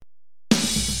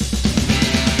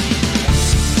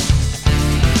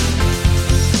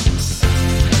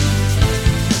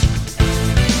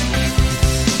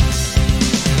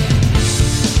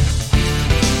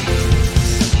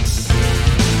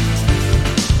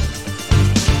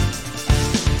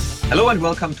Hello and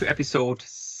welcome to episode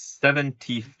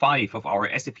 75 of our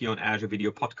SAP on Azure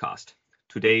video podcast.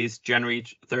 Today is January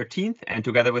 13th, and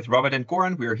together with Robert and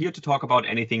Goran, we are here to talk about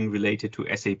anything related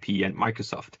to SAP and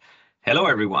Microsoft. Hello,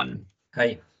 everyone.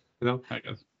 Hi. Hello. Hi,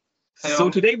 guys. So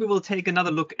today we will take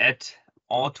another look at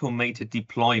automated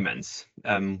deployments.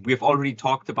 We have already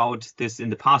talked about this in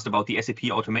the past, about the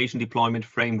SAP automation deployment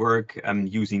framework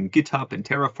using GitHub and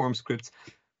Terraform scripts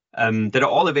that are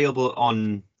all available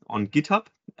on GitHub.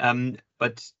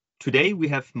 But today we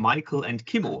have Michael and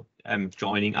Kimmo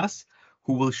joining us,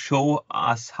 who will show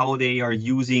us how they are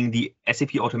using the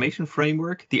SAP automation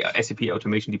framework, the SAP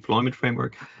automation deployment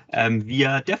framework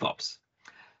via DevOps.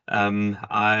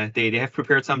 They have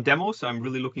prepared some demos, so I'm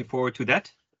really looking forward to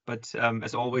that. But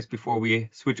as always, before we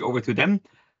switch over to them,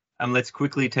 let's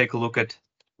quickly take a look at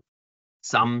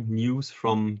some news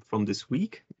from this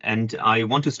week. And I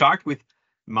want to start with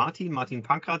Martin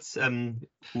Pankratz,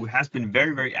 who has been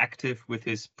very, very active with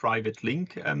his private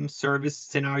link service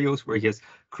scenarios, where he has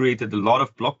created a lot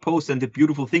of blog posts. And the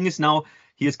beautiful thing is now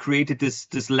he has created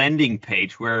this landing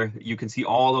page where you can see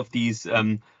all of these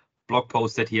blog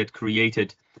posts that he had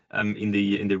created in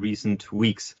the recent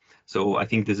weeks. So I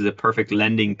think this is a perfect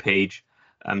landing page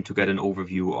to get an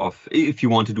overview of if you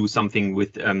want to do something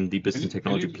with the business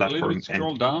technology platform. And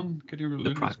scroll down. Can you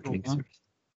the private link service?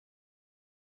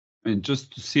 I mean,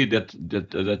 just to see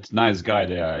that nice guy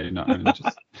there, you know. I mean,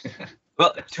 just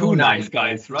well, two nice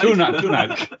guys, right? Two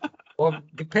nice. Well,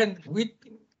 depend. We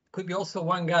could be also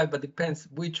one guy, but depends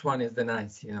which one is the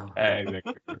nice, you know. Exactly.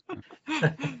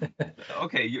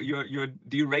 Okay, you're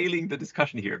derailing the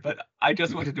discussion here, but I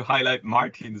just wanted to highlight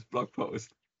Martin's blog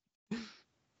post.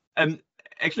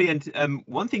 Actually, and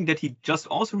one thing that he just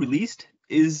also released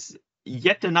is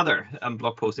yet another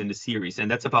blog post in the series,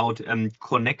 and that's about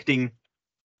connecting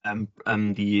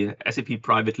the SAP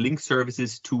private link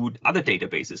services to other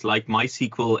databases like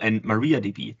MySQL and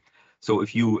MariaDB. So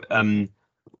if you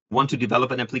want to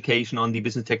develop an application on the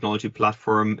business technology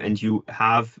platform and you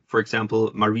have, for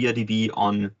example, MariaDB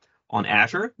on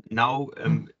Azure, now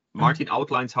Martin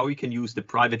outlines how you can use the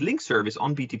private link service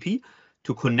on BTP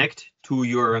to connect to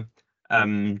your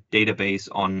database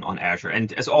on Azure.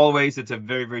 And as always, it's a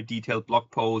very, very detailed blog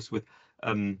post with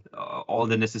all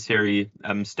the necessary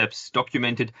steps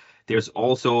documented. There's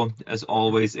also, as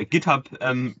always, a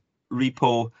GitHub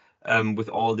repo with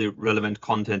all the relevant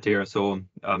content there. So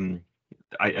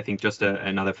I think just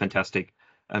another fantastic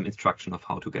instruction of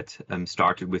how to get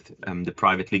started with the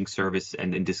private link service,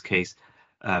 and in this case,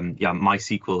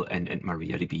 MySQL and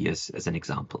MariaDB as an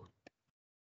example.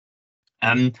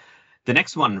 The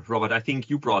next one, Robert, I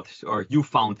think you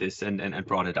found this and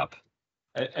brought it up.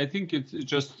 I think it's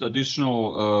just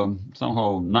additional,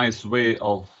 somehow nice way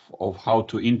of how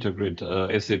to integrate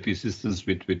SAP systems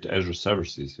with Azure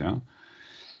services. Yeah.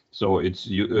 So it's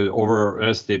over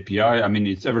REST API. I mean,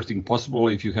 it's everything possible.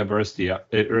 If you have REST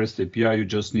API, you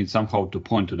just need somehow to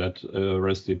point to that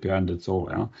REST API, and that's all.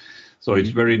 Yeah. So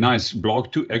it's very nice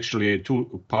blog, actually a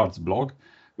 2 parts blog,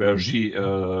 where she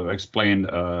explained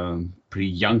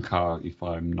Priyanka, if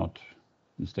I'm not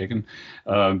mistaken,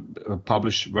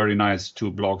 publish very nice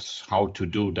 2 blogs how to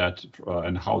do that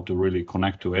and how to really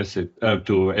connect to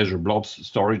Azure Blobs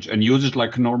storage and use it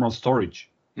like normal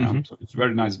storage. So it's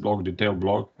very nice blog, detailed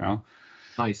blog. Yeah.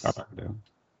 Nice.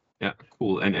 Yeah,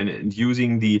 cool. And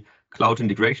using the cloud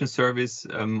integration service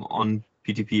on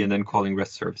BTP and then calling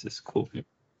REST services. Cool. Yeah.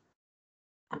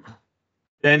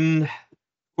 Then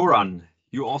Goran,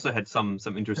 you also had some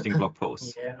interesting blog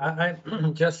posts. Yeah, I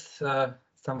just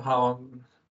somehow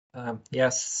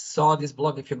saw this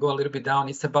blog. If you go a little bit down,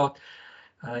 it's about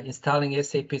installing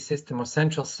SAP system or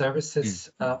central services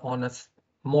on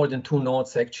more than 2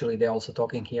 nodes. Actually, they're also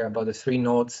talking here about the 3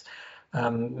 nodes.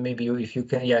 Maybe if you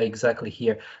can, exactly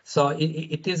here. So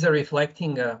it is a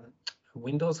reflecting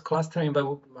Windows clustering,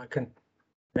 but I can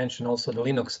mention also the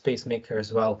Linux SpaceMaker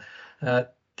as well.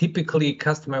 Typically,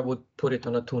 customer would put it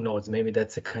on a 2 nodes. Maybe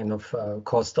that's a kind of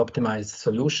cost optimized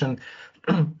solution.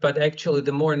 But actually,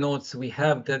 the more nodes we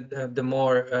have, the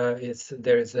more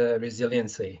there is a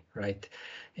resiliency, right?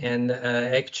 And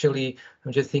actually,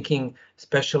 I'm just thinking,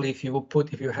 especially if you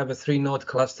have a 3-node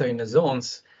cluster in the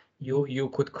zones, you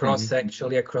could cross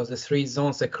actually across the 3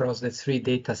 zones, across the 3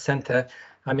 data center.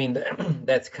 I mean,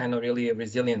 that's kind of really a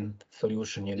resilient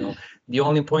solution, you know. The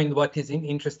only point what is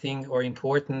interesting or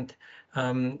important,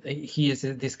 he is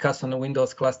discussed on the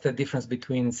Windows cluster difference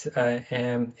between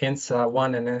ENSA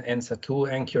 1 and ENSA 2,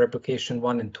 Anchor Application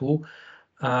 1 and 2.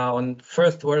 On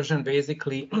first version,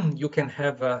 basically, you can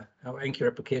have Anchor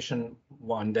Application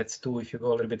 1, that's 2. If you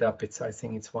go a little bit up, I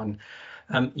think it's 1.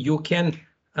 You can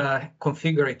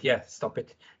configure it. Yeah, stop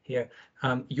it here.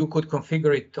 You could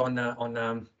configure it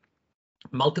on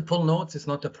multiple nodes. It's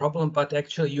not a problem, but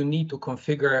actually you need to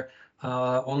configure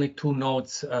only 2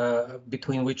 nodes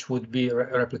between which would be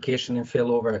replication and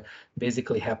failover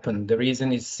basically happen. The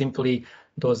reason is simply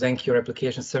those NQ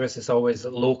replication services are always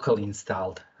locally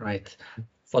installed, right?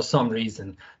 For some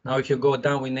reason. Now, if you go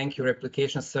down with NQ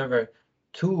replication server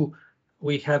 2,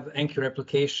 we have NQ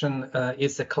replication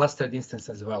is a clustered instance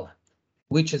as well,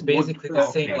 which is basically the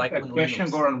same like on question,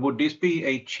 Linux. Goran, would this be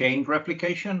a chain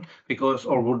replication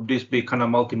or would this be kind of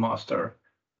multi-master?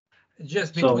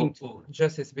 Just between two.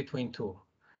 Just it's between 2.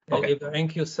 Okay.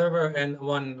 NQ server and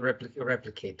one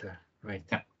replicator, right?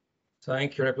 Yeah. So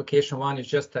NQ replication 1 is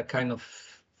just a kind of,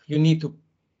 you need to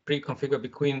pre-configure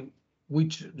between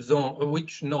which zone or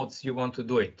which nodes you want to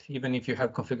do it, even if you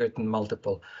have configured in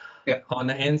multiple. Yeah. On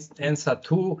the ENSA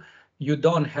 2, you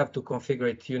don't have to configure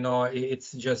it. You know,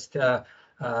 it's just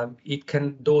it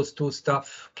can, those 2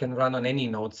 stuff can run on any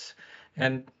nodes,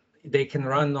 and they can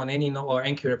run on any node, or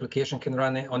NQ replication can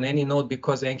run on any node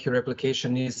because NQ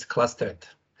replication is clustered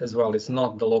as well. It's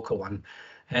not the local one,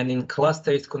 and in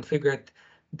cluster it's configured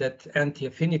that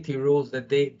anti-affinity rules that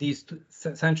these 2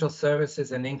 central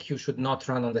services and NQ should not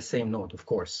run on the same node, of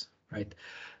course, right?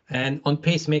 And on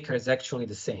pacemaker is actually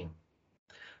the same.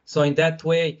 So in that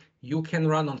way, you can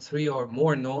run on 3 or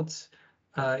more nodes,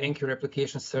 NQ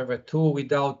replication server 2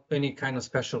 without any kind of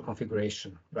special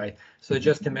configuration, right? So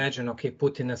just imagine, okay,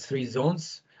 put in 3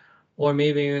 zones, or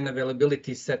maybe an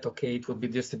availability set, okay, it would be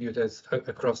distributed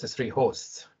across the 3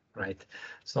 hosts, right?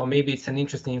 So maybe it's an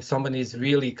interesting, if somebody is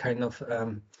really kind of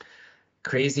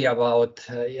crazy about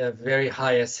very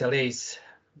high SLAs,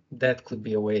 that could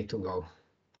be a way to go,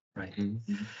 right?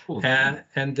 Cool.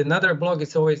 And another blog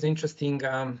is always interesting.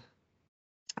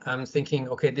 I'm thinking,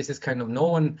 okay, this is kind of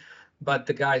known, but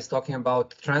the guy is talking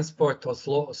about transport or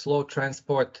slow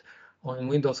transport on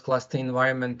Windows cluster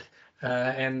environment.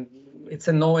 And it's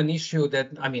a known issue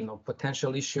that, I mean, a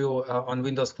potential issue on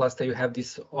Windows cluster. You have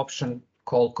this option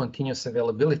called continuous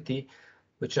availability,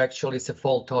 which actually is a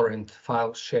fault-tolerant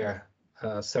file share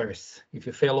service. If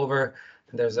you fail over,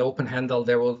 and there's an open handle,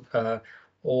 there will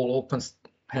all open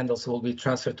handles will be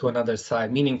transferred to another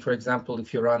side. Meaning, for example,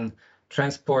 if you run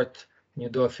transport, you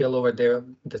do a failover there,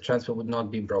 the transfer would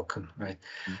not be broken, right?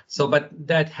 So, but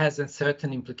that has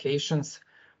certain implications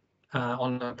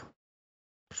on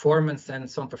performance, and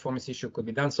some performance issue could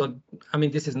be done. So, I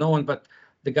mean, this is known, but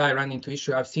the guy ran into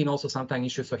issue. I've seen also sometimes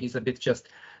issues, so he's a bit just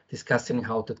discussing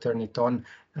how to turn it on.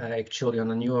 Actually,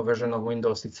 on a newer version of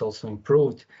Windows, it's also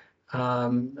improved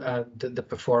the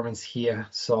performance here.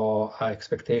 So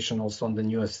expectation also on the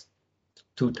newest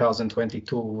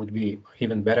 2022 would be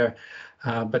even better.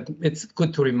 But it's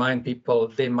good to remind people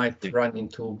they might run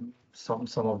into some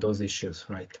of those issues,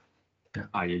 right?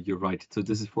 Yeah. You're right. So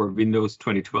this is for Windows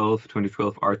 2012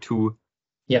 R2.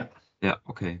 Yeah. Yeah.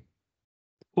 Okay.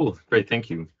 Cool. Great. Thank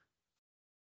you.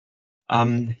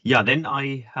 Yeah. Then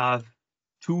I have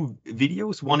 2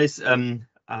 videos. One is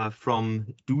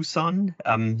from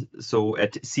Dusan. So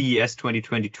at CES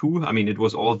 2022. I mean, it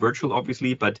was all virtual,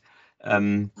 obviously, but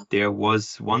there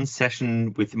was one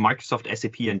session with Microsoft,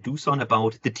 SAP, and Dusan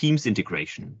about the Teams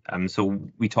integration. So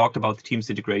we talked about the Teams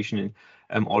integration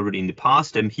already in the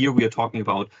past, and here we are talking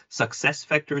about success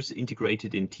factors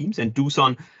integrated in Teams. And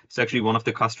Dusan is actually one of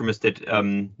the customers that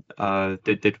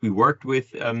that we worked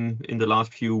with in the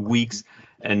last few weeks,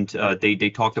 and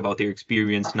they talked about their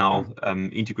experience now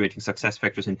integrating success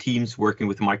factors in Teams, working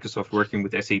with Microsoft, working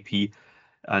with SAP.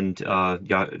 And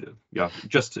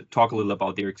just talk a little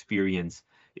about their experience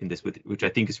in this, which I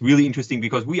think is really interesting,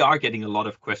 because we are getting a lot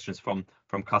of questions from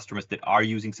customers that are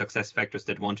using success factors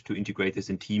that want to integrate this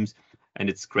in Teams, and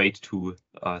it's great to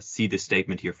see this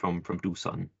statement here from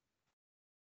Dusan.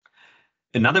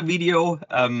 Another video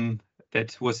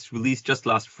that was released just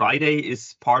last Friday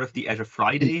is part of the Azure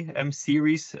Friday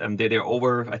series. There are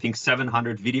over, I think,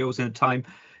 700 videos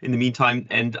in the meantime,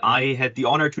 and I had the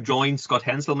honor to join Scott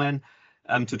Hanselman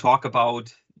to talk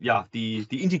about the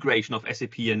integration of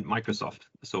SAP and Microsoft.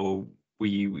 So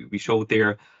we showed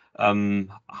there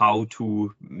how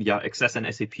to access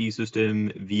an SAP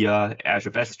system via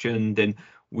Azure Bastion. Then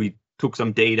we took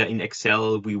some data in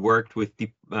Excel. We worked with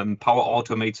the Power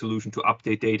Automate solution to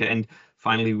update data, and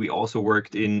finally we also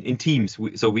worked in Teams.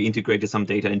 So we integrated some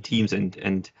data in Teams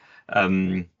and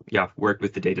worked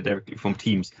with the data directly from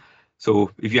Teams.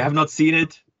 So if you have not seen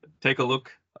it, take a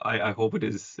look. I hope it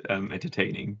is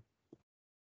entertaining.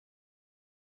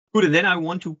 Good, and then I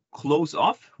want to close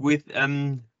off with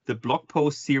the blog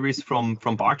post series from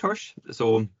Bartosz.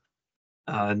 So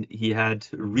he had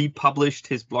republished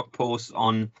his blog post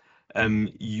on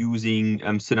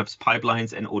using Synapse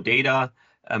pipelines and OData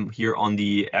here on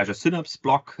the Azure Synapse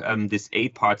block, this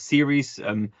 8-part series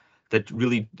that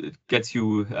really gets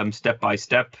you step by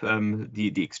step,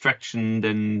 the extraction,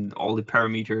 then all the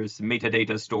parameters,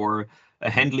 metadata store,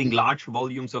 handling large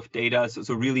volumes of data.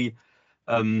 So really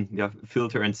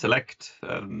filter and select,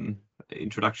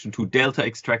 introduction to Delta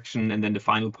extraction, and then the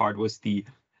final part was the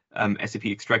SAP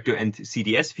extractor and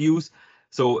CDS views.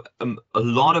 So a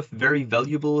lot of very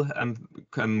valuable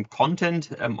content.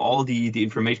 All the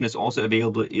information is also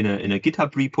available in a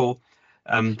GitHub repo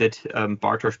that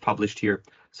Bartosz published here.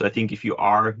 So I think if you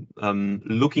are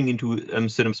looking into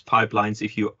Synapse pipelines,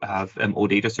 if you have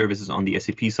OData services on the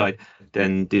SAP side,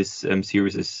 then this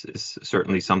series is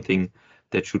certainly something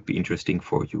that should be interesting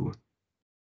for you.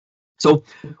 So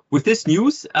with this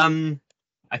news,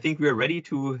 I think we are ready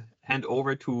to hand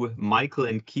over to Michael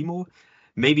and Kimmo.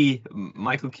 Maybe,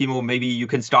 Michael, Kimmo, maybe you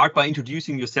can start by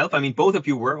introducing yourself. I mean, both of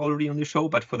you were already on the show,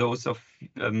 but for those of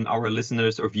our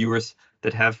listeners or viewers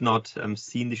that have not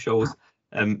seen the shows,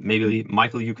 maybe,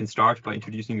 Michael, you can start by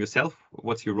introducing yourself.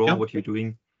 What's your role, what you're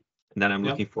doing? And then I'm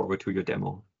looking forward to your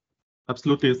demo.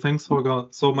 Absolutely. Thanks, Holger.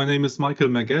 So my name is Michael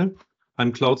Mergell.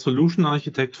 I'm Cloud Solution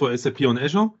Architect for SAP on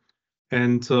Azure.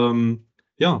 And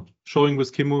showing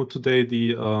with Kimmo today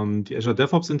the Azure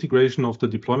DevOps integration of the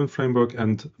deployment framework,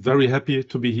 and very happy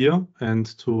to be here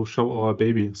and to show our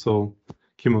baby. So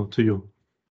Kimmo, to you.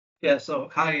 Yeah, so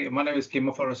hi, my name is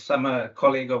Kimmo Forss. I'm a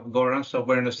colleague of Goran, so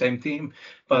we're in the same team.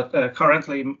 But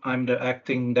currently, I'm the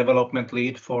acting development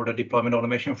lead for the deployment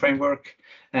automation framework.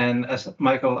 And as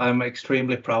Michael, I'm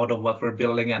extremely proud of what we're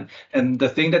building. And the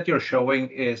thing that you're showing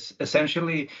is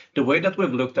essentially the way that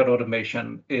we've looked at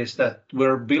automation is that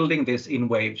we're building this in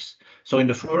waves. So in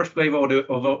the first wave of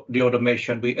the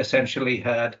automation, we essentially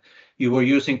you were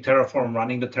using Terraform,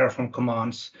 running the Terraform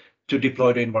commands to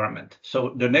deploy the environment.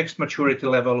 So the next maturity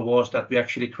level was that we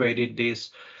actually created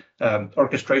these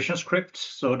orchestration scripts,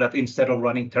 so that instead of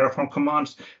running Terraform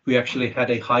commands, we actually had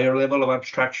a higher level of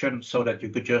abstraction, so that you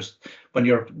could just, when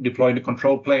you're deploying the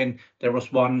control plane, there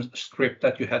was one script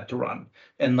that you had to run.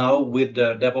 And now with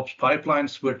the DevOps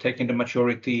pipelines, we're taking the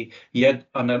maturity yet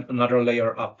another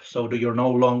layer up. So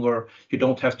you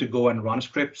don't have to go and run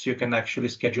scripts. You can actually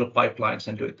schedule pipelines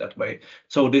and do it that way.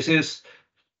 So this is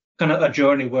kind of a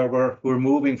journey where we're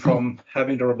moving from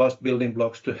having the robust building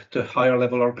blocks to higher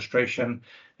level orchestration.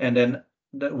 And then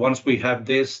once we have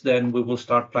this, then we will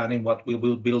start planning what we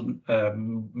will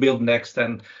build next,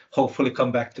 and hopefully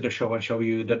come back to the show and show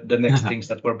you the next things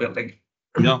that we're building.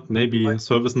 Yeah, maybe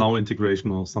ServiceNow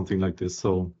integration or something like this.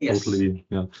 So yes. Totally,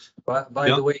 yeah. By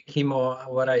the way, Kimmo,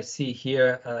 what I see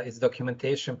here is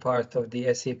documentation part of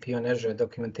the SAP on Azure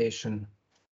documentation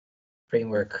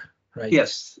framework. Right.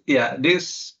 Yes, yeah,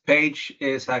 this page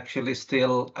is actually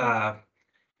still,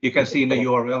 you can see in the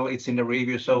URL, it's in the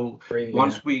review. So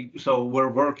we're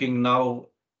working now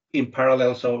in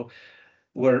parallel. So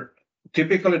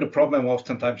typically the problem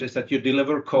oftentimes is that you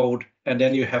deliver code and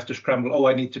then you have to scramble, oh,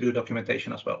 I need to do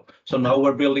documentation as well. So now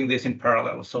we're building this in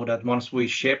parallel, so that once we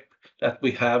ship, that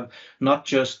we have not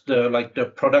just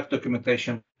the product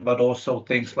documentation, but also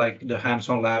things like the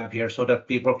hands-on lab here, so that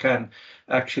people can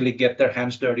actually get their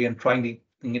hands dirty and trying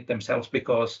it themselves.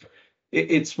 Because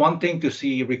it's one thing to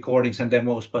see recordings and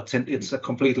demos, but it's a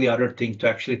completely other thing to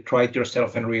actually try it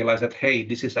yourself and realize that, hey,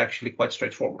 this is actually quite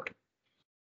straightforward.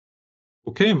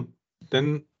 Okay,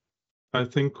 then I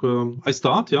think I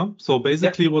start. Yeah. So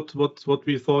basically, what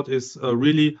we thought is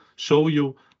really show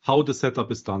you how the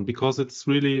setup is done, because it's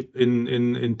really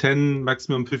in 10,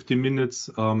 maximum 15 minutes,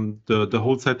 the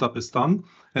whole setup is done.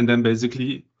 And then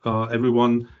basically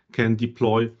everyone can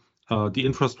deploy the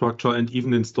infrastructure and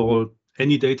even install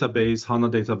any database, HANA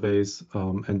database,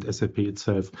 and SAP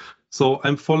itself. So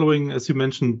I'm following, as you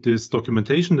mentioned, this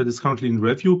documentation that is currently in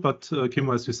review, but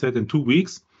Kimmo, as you said, in 2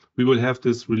 weeks, we will have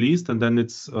this released, and then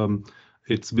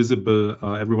it's visible.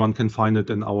 Everyone can find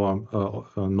it in our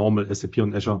normal SAP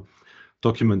on Azure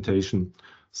documentation.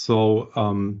 So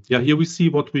here we see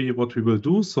what we will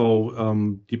do.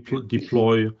 So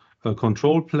deploy a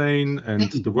control plane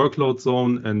and the workload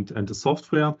zone and the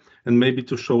software, and maybe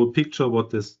to show a picture what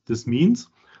this means.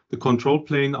 The control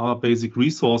plane are basic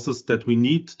resources that we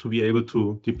need to be able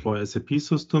to deploy SAP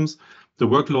systems. The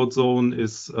workload zone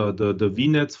is the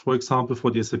VNets, for example, for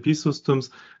the SAP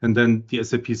systems, and then the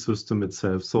SAP system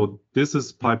itself. So this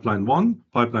is pipeline 1,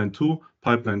 pipeline 2,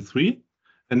 pipeline 3.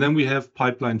 And then we have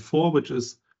pipeline 4, which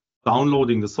is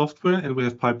downloading the software. And we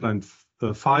have pipeline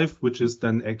 5, which is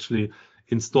then actually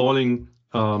installing,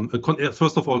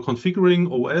 first of all, configuring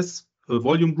OS,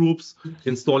 volume groups,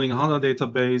 installing HANA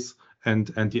database, and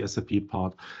the SAP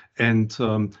part. And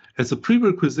as a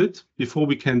prerequisite, before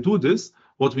we can do this,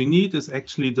 what we need is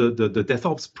actually the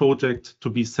DevOps project to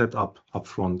be set up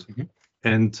front.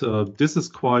 And this is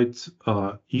quite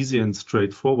easy and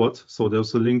straightforward. So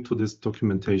there's a link to this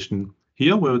documentation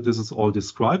here where this is all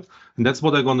described. And that's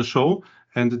what I'm going to show.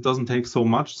 And it doesn't take so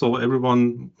much. So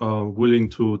everyone willing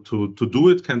to do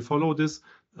it can follow this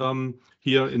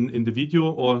here in the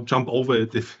video, or jump over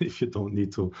it if you don't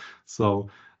need to. So,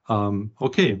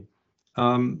 okay.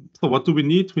 So what do we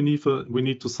need? We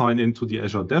need to sign into the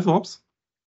Azure DevOps.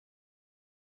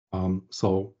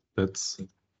 So that's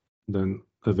then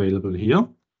available here.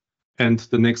 And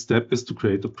the next step is to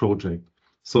create a project.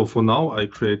 So for now, I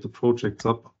create the project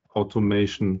sub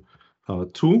automation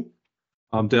 2.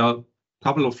 There are a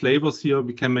couple of flavors here.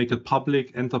 We can make it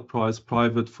public, enterprise,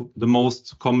 private. The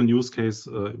most common use case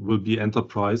will be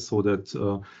enterprise, so that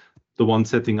the one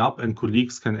setting up and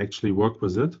colleagues can actually work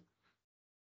with it.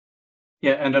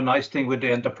 Yeah, and the nice thing with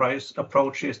the enterprise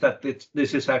approach is that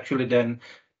this is actually then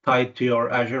tied to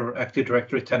your Azure Active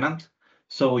Directory tenant.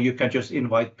 So you can just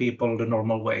invite people the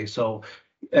normal way. So,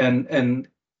 and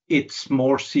it's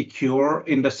more secure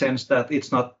in the sense that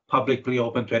it's not publicly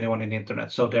open to anyone in the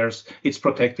internet. So it's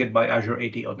protected by Azure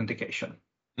AD authentication.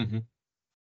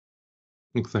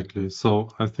 Exactly. So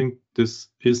I think this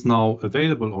is now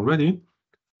available already.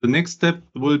 The next step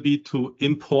will be to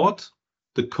import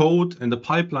the code and the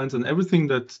pipelines and everything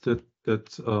that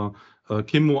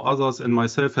Kimmo, others, and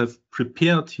myself have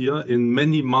prepared here in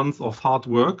many months of hard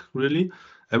work, really.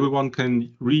 Everyone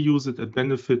can reuse it and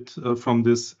benefit from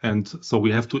this. And so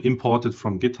we have to import it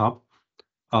from GitHub.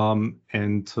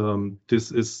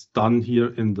 This is done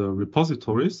here in the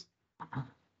repositories.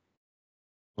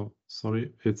 Oh,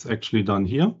 sorry, it's actually done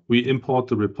here. We import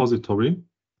the repository.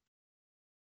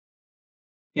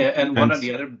 Yeah, and one of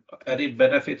the other added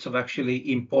benefits of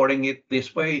actually importing it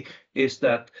this way is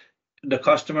that the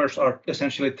customers are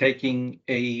essentially taking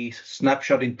a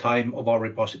snapshot in time of our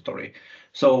repository.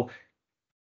 So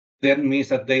that means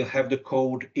that they'll have the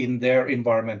code in their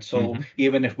environment. So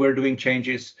even if we're doing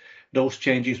changes, those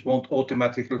changes won't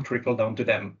automatically trickle down to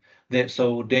them.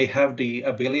 So they have the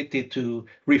ability to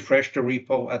refresh the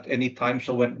repo at any time.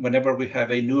 So whenever we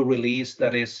have a new release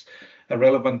that is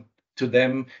relevant to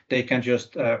them, they can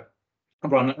just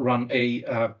run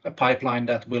a pipeline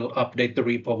that will update the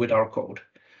repo with our code.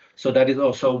 So that is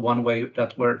also one way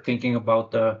that we're thinking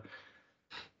about the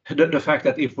fact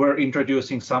that if we're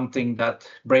introducing something that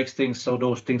breaks things, so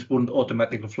those things wouldn't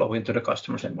automatically flow into the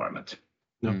customer's environment.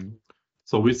 Yeah.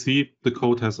 So we see the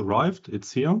code has arrived.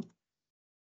 It's here.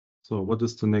 So what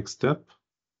is the next step?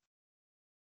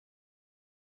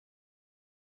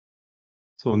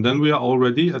 So and then we are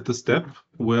already at the step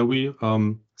where we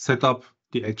set up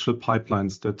the actual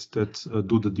pipelines that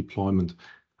do the deployment.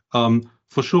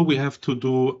 For sure, we have to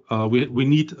do. We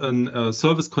need a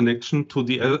service connection to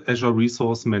the Azure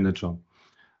Resource Manager.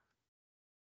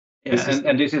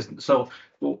 Yeah, this is so.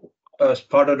 As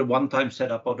part of the one-time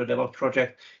setup of the DevOps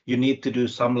project, you need to do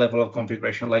some level of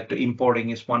configuration, like the importing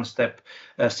is one step,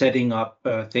 setting up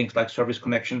things like service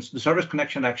connections. The service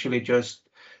connection actually just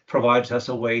provides us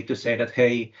a way to say that,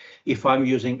 hey, if I'm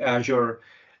using Azure,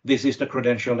 this is the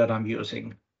credential that I'm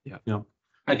using. Yeah.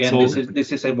 Again, so,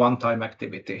 this is a one-time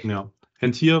activity. Yeah.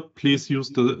 And here, please use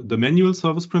the manual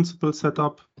service principal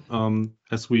setup,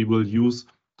 as we will use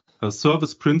a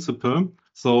service principal.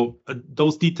 So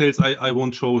those details I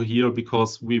won't show here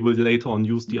because we will later on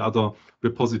use the other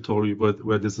repository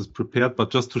where this is prepared, but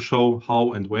just to show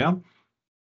how and where.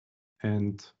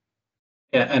 And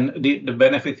yeah, and the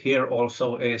benefit here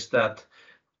also is that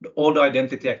all the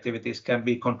identity activities can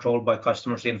be controlled by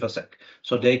customers' InfoSec.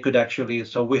 So they could actually,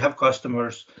 so we have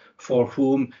customers for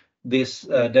whom this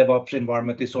DevOps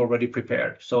environment is already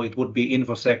prepared. So it would be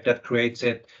InfoSec that creates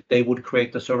it. They would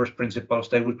create the service principals.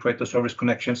 They would create the service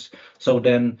connections. So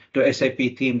then the SAP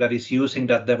team that is using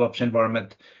that DevOps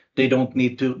environment, they don't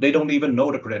even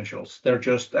know the credentials. They're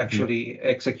just actually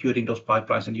executing those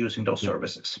pipelines and using those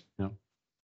services. Yeah.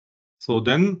 So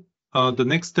then the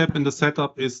next step in the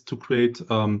setup is to create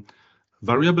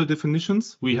variable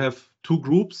definitions. We have two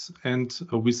groups, and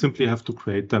we simply have to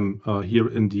create them here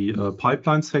in the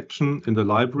pipeline section in the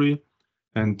library.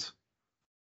 And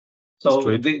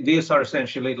so these are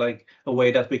essentially like a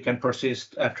way that we can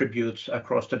persist attributes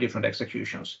across the different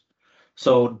executions.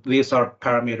 So these are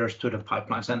parameters to the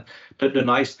pipelines. And the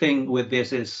nice thing with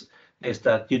this is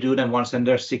that you do them once and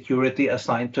there's security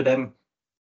assigned to them.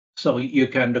 So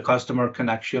the customer can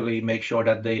actually make sure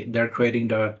that they're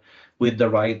creating with the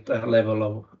right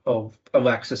level of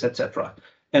access, etc.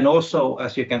 And also,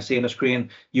 as you can see on the screen,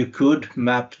 you could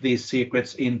map these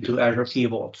secrets into Azure Key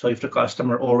Vault. So if the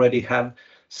customer already have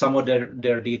some of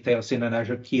their details in an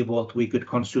Azure Key Vault, we could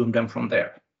consume them from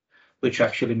there, which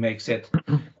actually makes it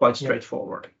quite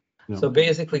straightforward. Yeah. So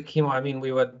basically, Kimmo, I mean,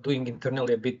 we were doing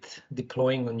internally a bit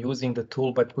deploying and using the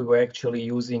tool, but we were actually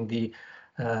using the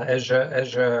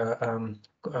Azure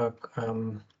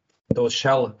those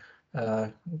shell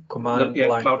command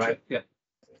line, Cloud right? Shell, yeah.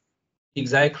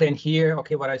 Exactly. And here,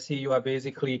 okay, what I see, you are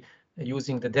basically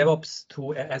using the DevOps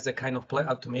tool as a kind of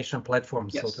automation platform,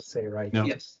 Yes. so to say, right? Yeah.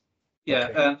 Yes. Yeah.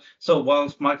 Okay. So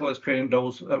whilst Michael is creating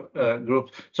those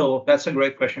groups, so that's a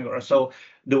great question, Goran. So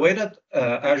the way that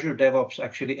Azure DevOps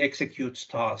actually executes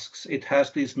tasks, it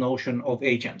has this notion of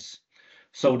agents.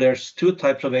 So there's two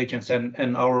types of agents,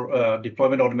 and our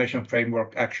deployment automation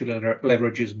framework actually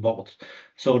leverages both.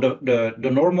 So the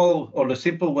normal or the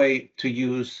simple way to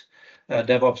use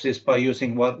DevOps is by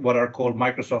using what are called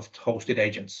Microsoft hosted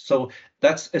agents. So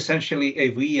that's essentially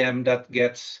a VM that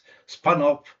gets spun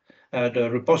up, the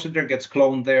repository gets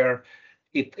cloned there,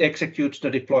 it executes the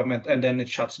deployment, and then it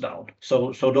shuts down.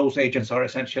 So those agents are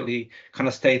essentially kind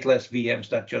of stateless VMs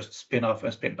that just spin up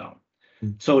and spin down.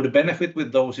 So the benefit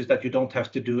with those is that you don't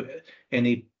have to do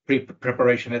any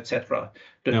preparation, etc.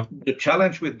 The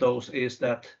challenge with those is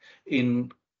that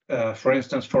in, for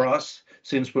instance, for us,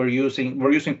 since we're using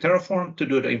Terraform to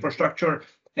do the infrastructure,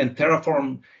 and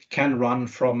Terraform can run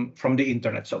from the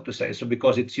internet, so to say. So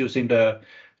because it's using the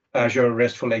Azure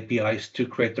RESTful APIs to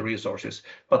create the resources.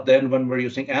 But then when we're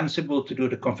using Ansible to do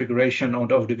the configuration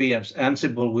of the VMs,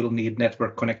 Ansible will need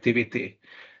network connectivity.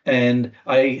 And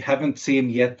I haven't seen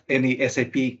yet any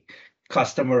SAP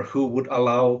customer who would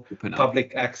allow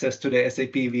public access to the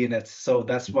SAP VNets. So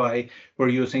that's why we're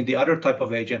using the other type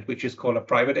of agent, which is called a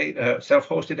private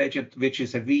self-hosted agent, which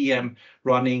is a VM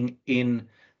running in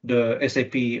the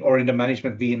SAP or in the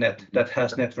management VNet that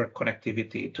has network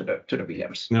connectivity to the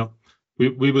VMs. Yeah.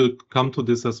 We will come to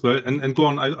this as well. And go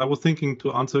on, I was thinking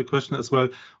to answer a question as well.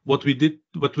 What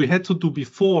we had to do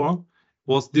before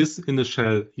was this in a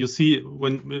shell. You see,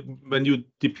 when you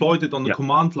deployed it on the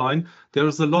command line, there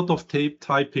is a lot of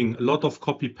typing, a lot of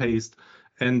copy paste,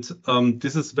 and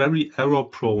this is very error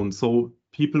prone. So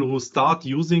people who start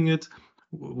using it,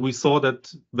 we saw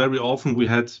that very often we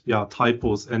had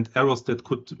typos and errors that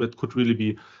could really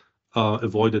be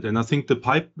avoided. And I think the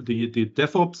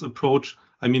DevOps approach,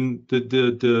 I mean,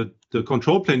 the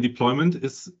control plane deployment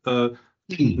is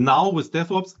now with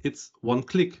DevOps, it's one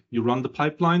click. You run the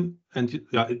pipeline and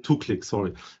 2 clicks,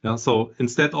 sorry. Yeah, so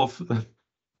instead of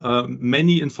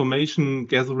many information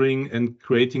gathering and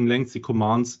creating lengthy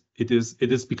commands, it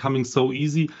is becoming so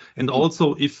easy. And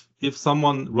also if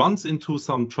someone runs into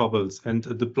some troubles and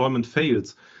a deployment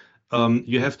fails,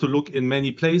 you have to look in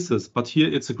many places, but here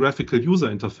it's a graphical user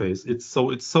interface. It's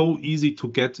so easy to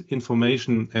get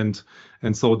information,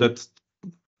 and so that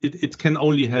it can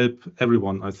only help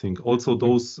everyone, I think. Also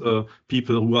those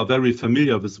people who are very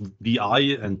familiar with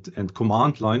VI and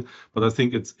command line, but I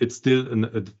think it's still an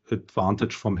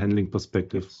advantage from handling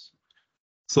perspectives.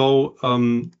 So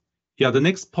the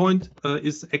next point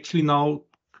is actually now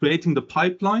creating the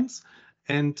pipelines.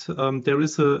 And there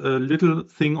is a little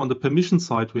thing on the permission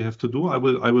side we have to do. I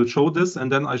will show this,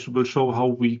 and then I will show how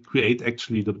we create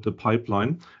actually the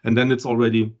pipeline, and then it's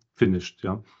already finished.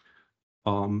 Yeah.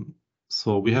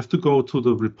 So we have to go to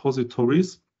the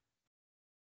repositories,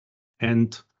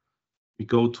 and we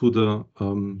go to the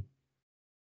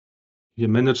here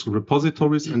manage the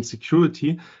repositories and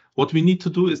security. What we need to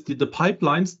do is the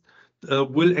pipelines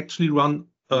will actually run.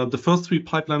 The first 3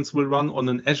 pipelines will run on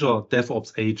an Azure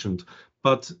DevOps agent.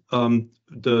 But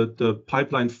the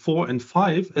pipeline 4 and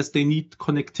 5, as they need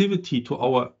connectivity to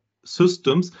our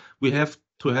systems, we have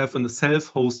to have a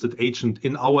self-hosted agent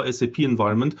in our SAP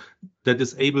environment that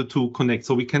is able to connect.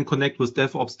 So we can connect with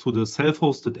DevOps to the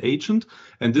self-hosted agent,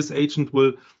 and this agent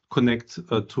will connect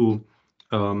to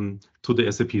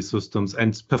the SAP systems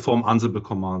and perform Ansible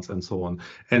commands and so on.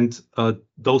 And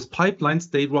those pipelines,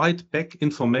 they write back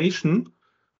information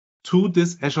to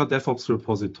this Azure DevOps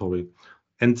repository.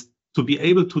 And to be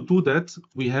able to do that,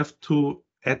 we have to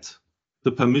add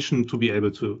the permission to be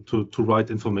able to write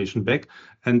information back,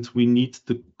 and we need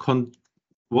the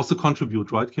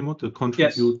contribute, right, Kimmo? The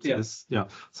contribute is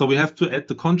So we have to add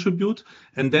the contribute,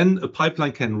 and then a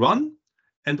pipeline can run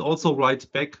and also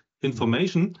write back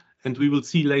information. And we will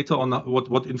see later on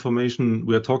what information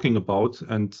we are talking about,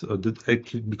 and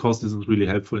because this is really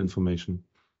helpful information.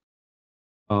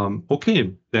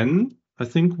 Okay, then I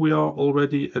think we are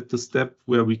already at the step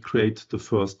where we create the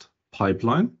first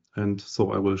pipeline. And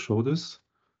so I will show this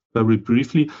very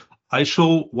briefly. I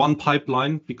show one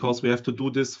pipeline because we have to do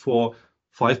this for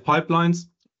 5 pipelines.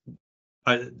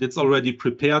 It's already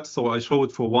prepared, so I show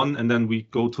it for one, and then we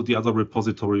go to the other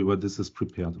repository where this is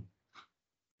prepared.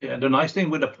 Yeah, the nice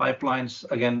thing with the pipelines,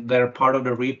 again, they're part of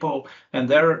the repo, and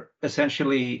they're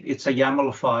essentially, it's a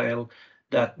YAML file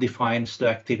that defines the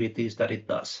activities that it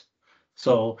does.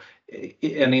 So,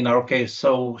 and in our case,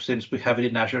 so since we have it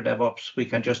in Azure DevOps, we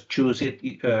can just choose it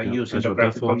using Azure the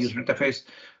graphical DevOps. user interface,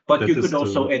 but That you is could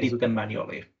also the edit them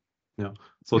manually. Yeah,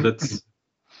 so that's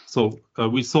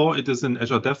we saw it is in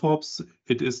Azure DevOps.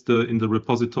 It is in the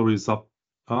repository sub.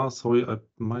 Sorry, I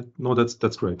might no.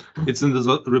 That's great. It's in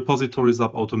the repository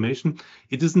sub automation.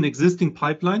 It is an existing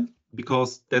pipeline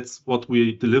because that's what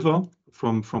we deliver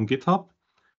from GitHub.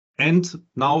 And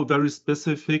now very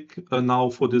specific now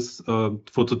for this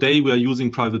for today we are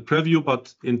using private preview,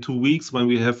 but in 2 weeks when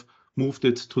we have moved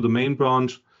it to the main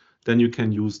branch, then you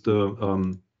can use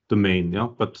the main, yeah.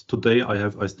 But today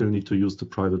I still need to use the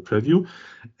private preview,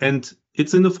 and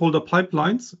it's in the folder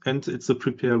pipelines, and it's a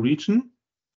prepare region.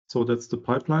 So that's the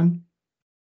pipeline.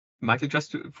 Michael,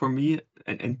 just for me,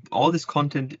 and all this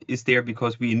content is there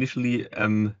because we initially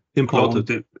Imported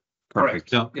it.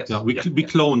 Perfect. Yeah, yes. yeah. We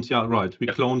cloned. Yeah, right. We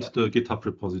cloned the GitHub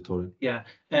repository. Yeah,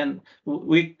 and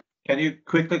can you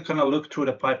quickly kind of look through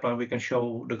the pipeline? We can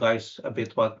show the guys a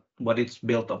bit what it's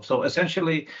built of. So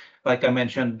essentially, like I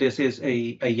mentioned, this is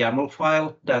a YAML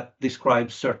file that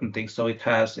describes certain things. So it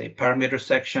has a parameter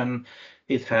section.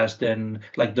 It has then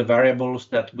like the variables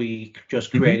that we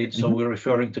just created. So we're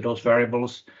referring to those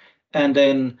variables. And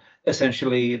then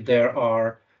essentially there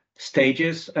are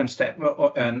stages and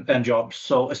and jobs.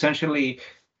 So essentially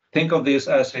think of this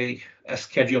as a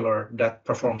scheduler that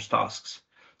performs tasks.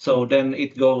 So then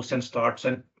it goes and starts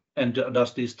and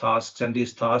does these tasks, and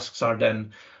these tasks are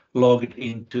then logged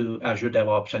into Azure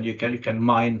DevOps, and you can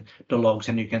mine the logs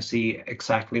and you can see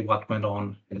exactly what went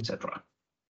on, etc.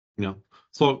 Yeah.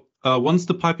 So once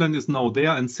the pipeline is now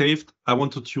there and saved, I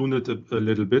want to tune it a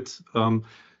little bit.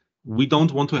 We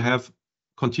don't want to have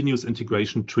continuous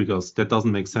integration triggers. That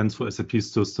doesn't make sense for SAP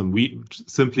system. We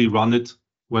simply run it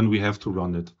when we have to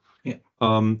run it. Yeah.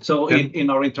 So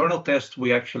in our internal test,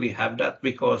 we actually have that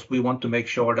because we want to make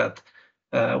sure that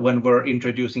when we're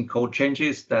introducing code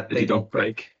changes that they don't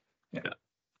break. Yeah.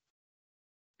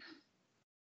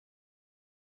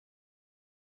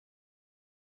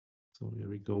 So here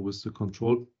we go with the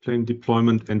control plane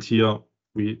deployment, and here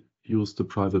we use the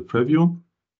private preview,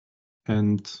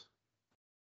 and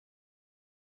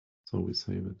so we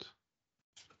save it.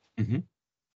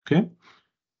 Okay.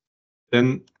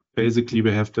 Then basically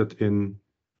we have that in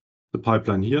the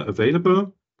pipeline here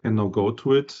available, and now go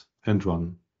to it and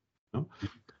run.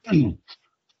 Yeah.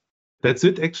 That's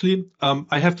it, actually.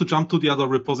 I have to jump to the other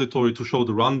repository to show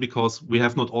the run because we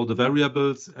have not all the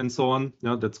variables and so on.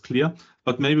 Yeah, that's clear.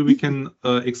 But maybe we can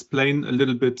explain a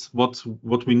little bit what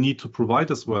we need to provide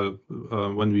as well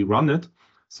when we run it.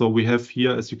 So we have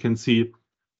here, as you can see,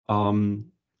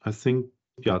 I think,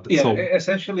 yeah. Yeah, so,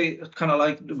 essentially, kind of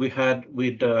like we had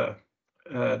with the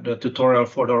tutorial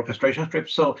for the orchestration script.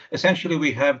 So essentially,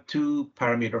 we have 2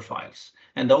 parameter files,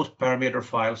 and those parameter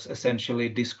files essentially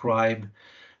describe,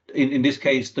 in this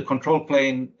case, the control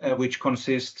plane, which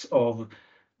consists of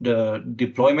the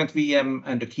deployment VM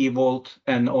and the key vault,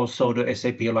 and also the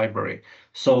SAP library.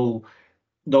 So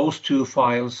those 2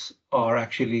 files are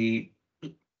actually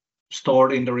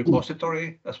stored in the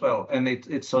repository as well.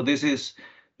 And so this is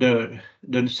the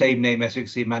same name as you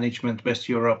see, management West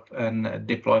Europe and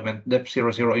deployment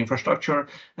Dev00 infrastructure,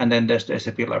 and then there's the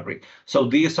SAP library. So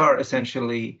these are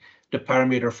essentially the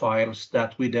parameter files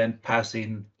that we then pass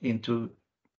into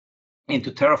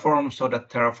Terraform so that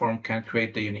Terraform can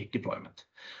create the unique deployment.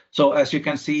 So as you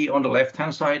can see on the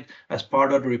left-hand side, as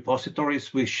part of the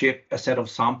repositories, we ship a set of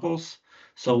samples.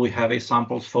 So we have a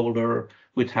samples folder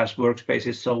which has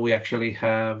workspaces. So we actually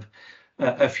have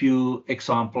a few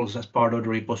examples as part of the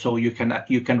repo. So you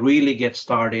can really get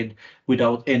started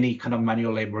without any kind of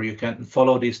manual labor. You can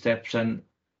follow these steps and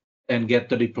get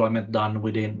the deployment done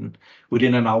within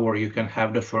an hour. You can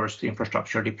have the first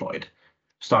infrastructure deployed,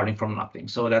 starting from nothing.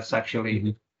 So that's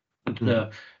actually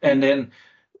and then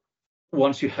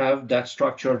once you have that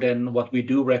structure, then what we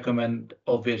do recommend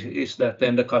obviously is that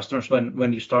then the customers,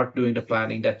 when you start doing the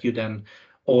planning, that you then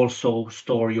also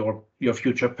store your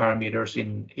future parameters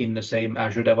in the same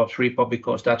Azure DevOps repo,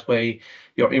 because that way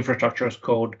your infrastructure as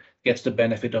code gets the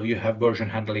benefit of you have version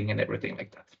handling and everything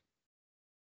like that.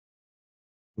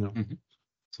 Yeah.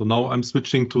 So now I'm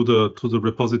switching to the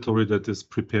repository that is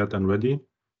prepared and ready,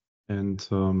 and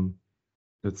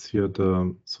let's hear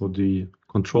the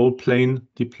control plane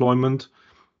deployment.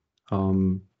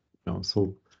 Yeah,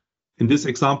 so in this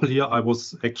example here, I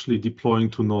was actually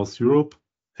deploying to North Europe,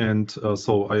 And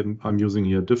so I'm using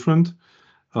here different.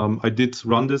 I did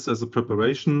run this as a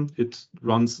preparation. It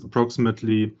runs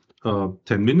approximately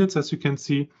 10 minutes, as you can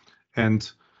see.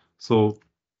 And so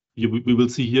we will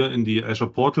see here in the Azure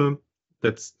portal,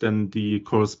 that's then the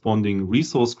corresponding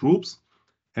resource groups.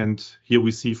 And here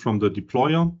we see from the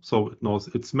deployer, so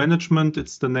it's management,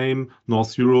 it's the name,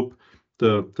 North Europe,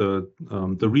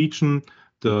 the region,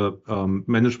 the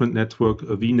management network,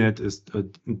 VNet is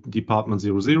department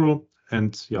 00.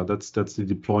 And yeah, that's the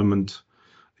deployment.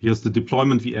 Here's the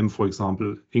deployment VM, for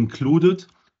example, included,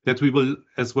 that we will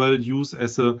as well use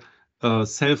as a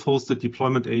self-hosted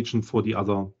deployment agent for the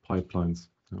other pipelines.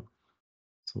 Yeah.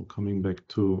 So coming back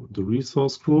to the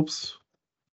resource groups,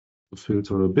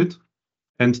 filter a bit.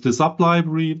 And the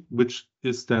sublibrary, which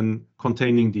is then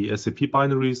containing the SAP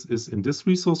binaries, is in this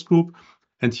resource group.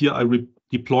 And here I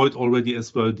deployed already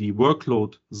as well the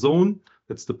workload zone.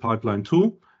 That's the pipeline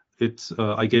 2.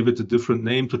 I gave it a different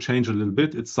name to change a little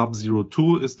bit. It's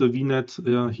sub-02 is the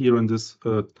VNet here in this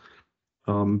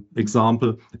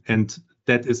example. And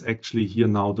that is actually here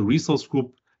now the resource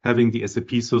group having the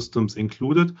SAP systems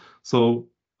included. So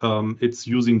it's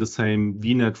using the same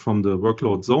VNet from the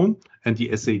workload zone, and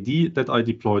the SAD that I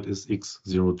deployed is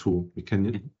X02. We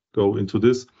can go into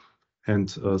this and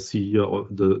see here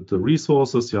the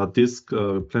resources. Yeah, disk,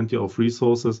 plenty of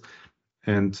resources.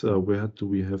 And where do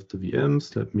we have the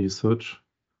VMs? Let me search.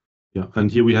 Yeah, and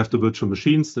here we have the virtual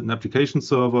machines, an application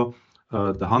server,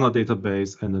 the HANA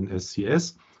database, and an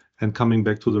SCS. And coming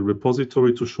back to the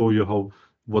repository to show you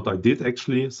what I did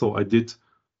actually. So I did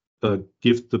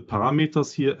give the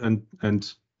parameters here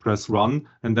and press run,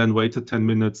 and then waited 10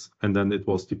 minutes, and then it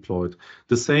was deployed.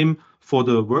 The same for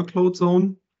the workload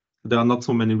zone. There are not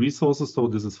so many resources, so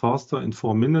this is faster in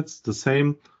 4 minutes. The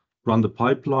same, run the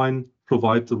pipeline,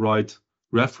 provide the right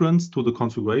reference to the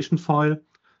configuration file.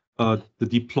 The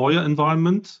deployer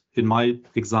environment, in my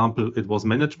example, it was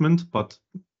management, but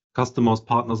customers,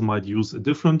 partners might use a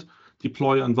different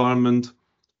deployer environment,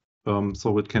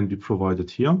 so it can be provided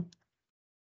here.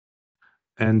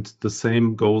 And the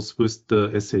same goes with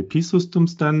the SAP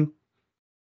systems then.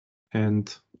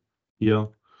 And here,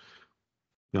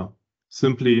 yeah,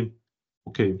 simply,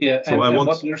 okay. Yeah, so and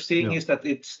what we're seeing is that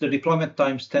the deployment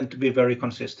times tend to be very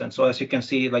consistent. So as you can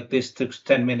see, like this took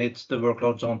 10 minutes, the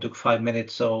workload zone took 5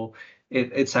 minutes. So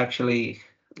it's actually,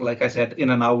 like I said,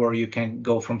 in an hour, you can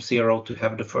go from 0 to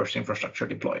have the first infrastructure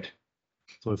deployed.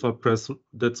 So if I press,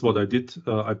 that's what I did.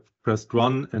 I pressed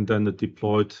run, and then it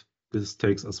deployed. This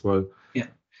takes as well. Yeah.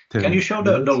 Can you show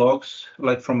the logs,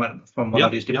 like from one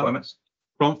of these deployments?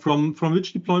 Yeah. From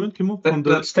which deployment, Kimmo?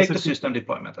 Let's take the system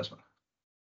deployment as well.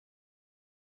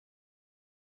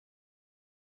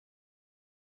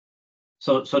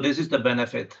 So this is the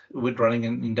benefit with running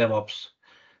in DevOps.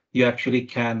 You actually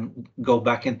can go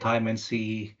back in time and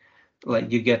see, like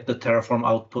you get the Terraform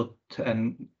output,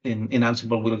 and in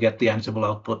Ansible we'll get the Ansible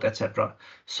output, etc.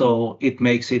 So it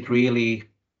makes it really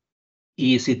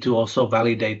easy to also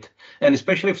validate, and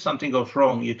especially if something goes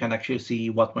wrong, you can actually see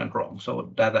what went wrong.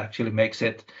 So that actually makes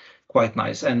it quite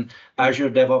nice. And Azure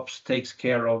DevOps takes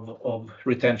care of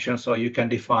retention, so you can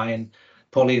define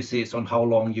policies on how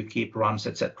long you keep runs,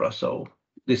 etc. So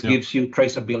this gives you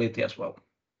traceability as well.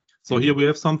 So here we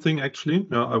have something actually.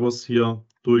 I was here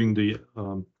doing the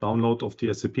download of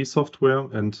the SAP software,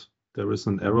 and there is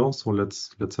an error. So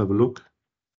let's have a look.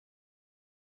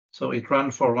 So it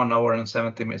ran for 1 hour and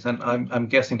 70 minutes, and I'm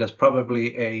guessing that's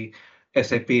probably a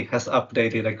SAP has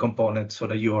updated a component, so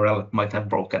the URL might have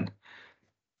broken.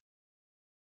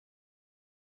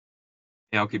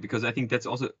 Yeah, okay, because I think that's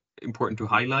also important to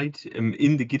highlight.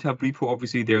 In the GitHub repo,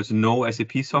 obviously, there's no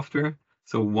SAP software.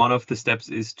 So one of the steps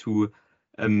is to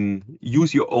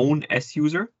use your own S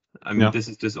user. I mean, this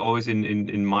is just always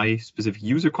in my specific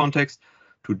user context,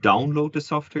 to download the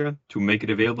software, to make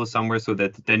it available somewhere, so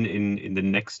that then in the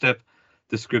next step,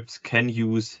 the scripts can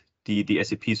use the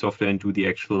SAP software and do the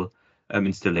actual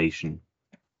installation.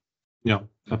 Yeah,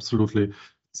 absolutely.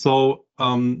 So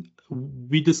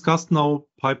we discussed now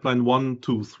pipeline 1,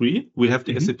 2, 3. We have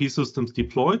the SAP systems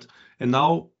deployed, and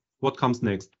now what comes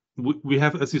next? We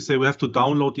have, as you say, we have to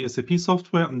download the SAP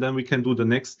software, and then we can do the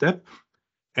next step.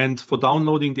 And for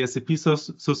downloading the SAP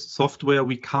software,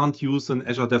 we can't use an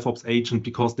Azure DevOps agent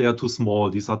because they are too small.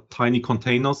 These are tiny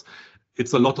containers.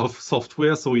 It's a lot of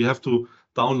software, so you have to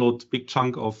download big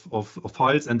chunk of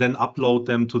files and then upload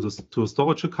them to a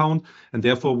storage account. And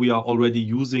therefore, we are already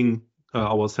using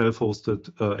our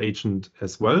self-hosted agent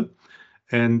as well.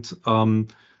 And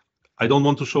I don't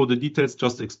want to show the details,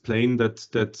 just explain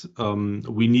that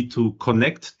we need to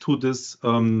connect to this.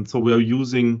 So we are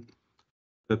using,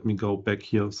 let me go back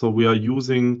here. So we are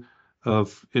using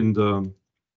in the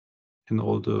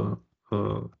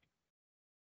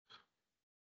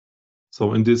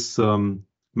so in this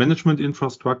management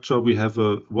infrastructure, we have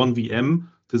one VM.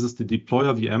 This is the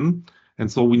deployer VM.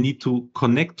 And so we need to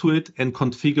connect to it and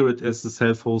configure it as a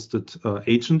self-hosted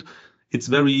agent. It's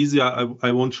very easy.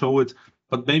 I won't show it,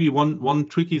 but maybe one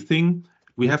tricky thing,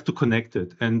 we have to connect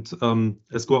it. And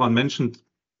as Goran mentioned,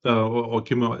 or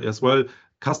Kimmo as well,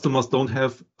 customers don't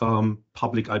have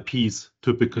public IPs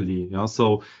typically. Yeah,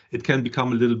 so it can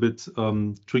become a little bit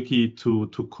tricky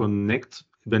to connect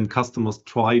when customers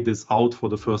try this out for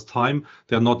the first time.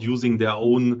 They're not using their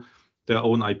own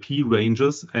IP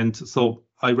ranges, and so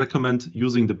I recommend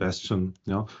using the Bastion.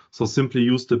 Yeah, so simply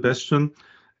use the Bastion,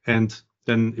 and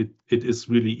then it is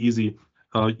really easy.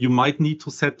 You might need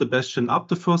to set the Bastion up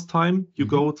the first time you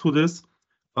go through this,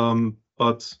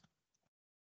 but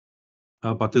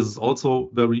this is also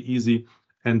very easy.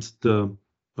 And the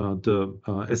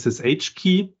SSH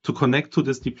key to connect to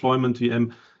this deployment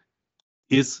VM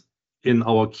is in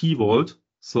our key vault.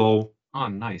 So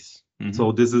nice.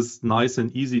 So this is nice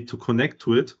and easy to connect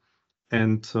to it.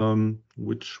 And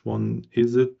which one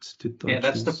is it?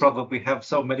 That's the problem. We have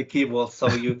so many key vaults. So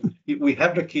we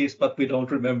have the keys, but we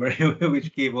don't remember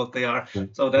which key vault they are.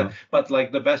 So that, but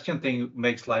like the Bastion thing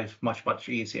makes life much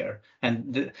easier.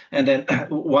 And then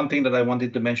one thing that I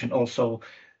wanted to mention also.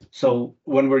 So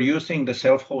when we're using the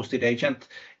self-hosted agent,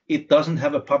 it doesn't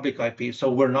have a public IP.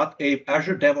 So we're not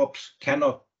Azure DevOps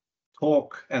cannot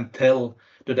talk and tell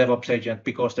the DevOps agent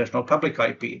because there's no public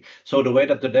IP. So the way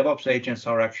that the DevOps agents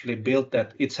are actually built,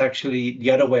 that it's actually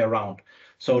the other way around.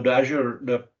 So the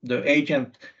Azure, the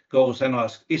agent goes and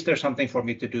asks, is there something for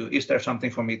me to do? Is there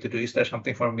something for me to do? Is there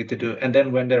something for me to do? And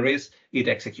then when there is, it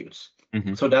executes.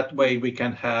 So that way we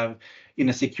can have, in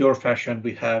a secure fashion,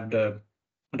 we have the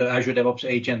Azure DevOps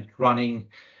agent running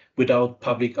without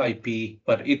public IP,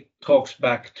 but it talks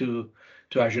back to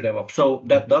Azure DevOps. So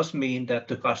that does mean that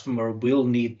the customer will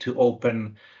need to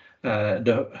open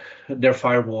their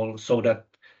firewall so that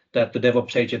the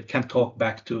DevOps agent can talk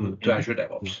back to Azure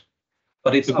DevOps.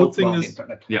 But it's outbound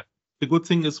internet. Yeah. The good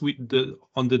thing is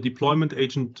on the deployment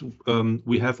agent,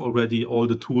 we have already all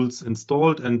the tools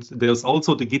installed, and there's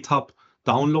also the GitHub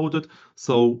downloaded,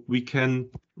 so we can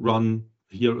run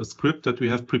here a script that we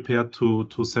have prepared to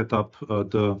set up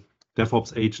the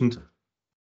DevOps agent.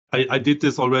 I did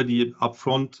this already up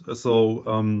front,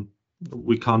 so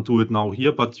we can't do it now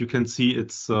here, but you can see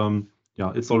it's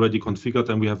already configured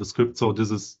and we have a script, so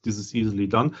this is easily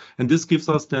done. And this gives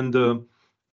us then the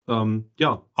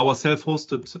our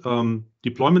self-hosted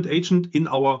deployment agent in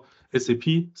our SAP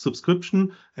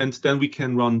subscription, and then we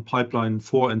can run pipeline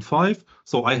 4 and 5.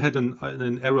 So I had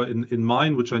an error in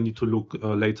mine, which I need to look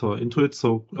later into it.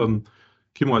 So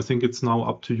Kimmo, I think it's now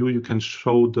up to you. You can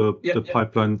show the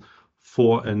pipeline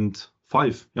 4 and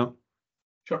 5. Yeah.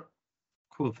 Sure.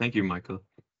 Cool. Thank you, Michael.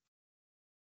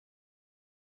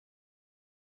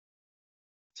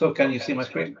 So can you see my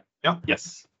screen? Yeah.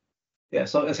 Yes. Yeah.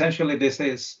 So essentially, this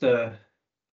is the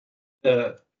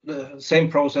same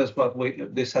process, but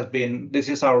this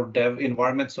is our dev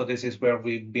environment. So this is where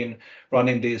we've been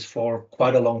running this for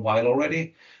quite a long while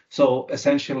already. So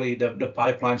essentially the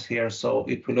pipelines here, so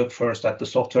if we look first at the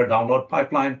software download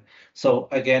pipeline. So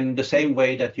again, the same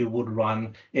way that you would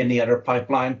run any other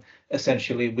pipeline,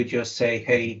 essentially we just say,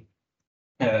 hey,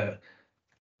 I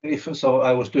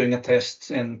was doing a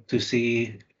test and to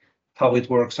see how it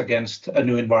works against a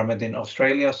new environment in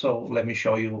Australia. So let me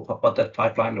show you what that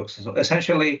pipeline looks like. So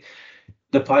essentially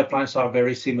the pipelines are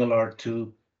very similar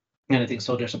to anything.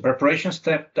 So there's a preparation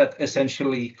step that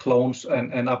essentially clones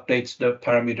and updates the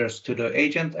parameters to the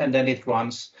agent, and then it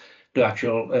runs the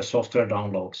actual software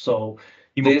download. So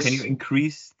Kimmo, can you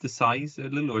increase the size a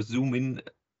little or zoom in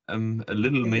a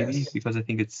little maybe? Yes. Because I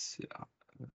think it's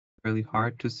really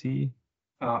hard to see.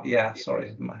 Yeah,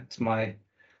 sorry, it's my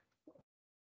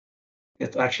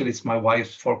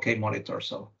wife's 4K monitor,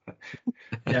 so.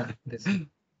 Yeah, this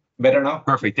Better now?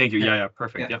 Perfect, thank you. Yeah,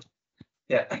 perfect, yeah.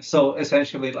 Yeah, so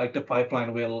essentially like the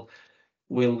pipeline will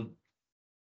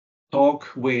talk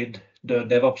with the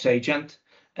DevOps agent,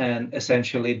 and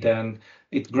essentially then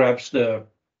it grabs the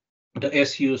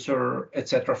S user,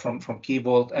 etc. from Key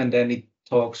Vault, and then it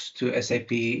talks to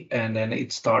SAP, and then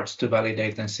it starts to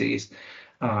validate and sees.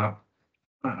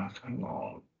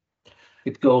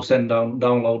 It goes and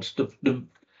downloads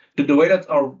the way that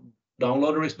our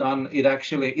downloader is done.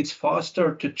 It's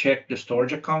faster to check the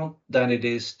storage account than it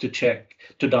is to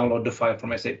download the file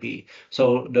from SAP.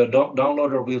 So the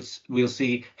downloader will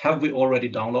see, have we already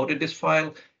downloaded this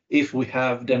file? If we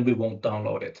have, then we won't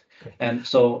download it. Okay. And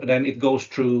so then it goes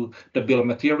through the bill of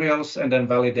materials and then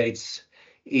validates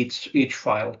each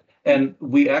file. And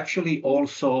we actually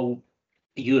also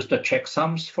use the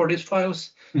checksums for these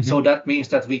files. So that means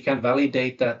that we can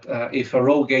validate that if a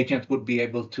rogue agent would be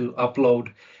able to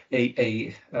upload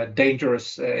a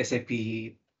dangerous SAP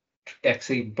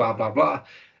exe blah blah blah,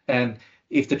 and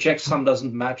if the checksum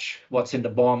doesn't match what's in the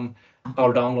bomb,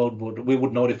 our download we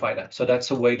would notify that. So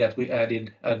that's a way that we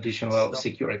added additional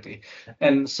security.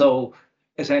 And so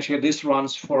essentially this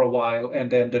runs for a while, and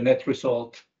then the net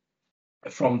result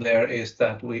from there is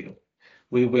that we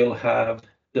will have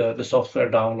the software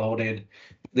downloaded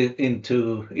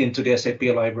into the SAP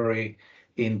library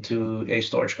into a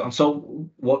storage account. So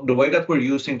the way that we're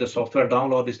using the software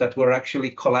download is that we're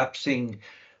actually collapsing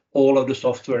all of the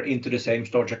software into the same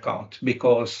storage account,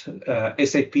 because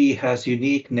SAP has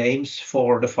unique names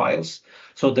for the files.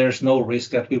 So there's no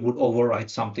risk that we would overwrite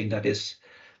something that is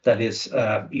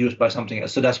used by something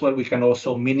else. So that's why we can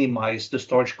also minimize the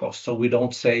storage cost, so we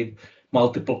don't save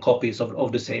multiple copies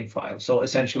of the same file. So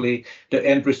essentially, the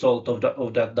end result of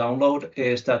that download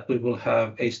is that we will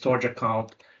have a storage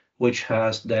account which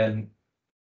has then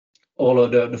all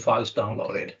of the files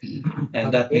downloaded,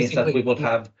 and that means that we will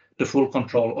have the full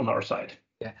control on our side.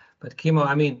 Yeah, but Kimmo,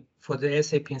 I mean, for the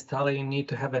SAP installer, you need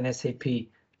to have an SAP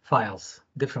files,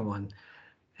 different one.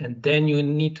 And then you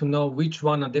need to know which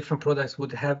one of different products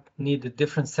would need a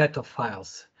different set of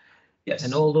files. Yes.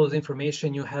 And all those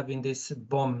information you have in this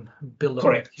BOM bill of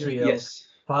materials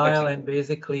file, and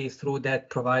basically through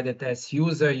that provided as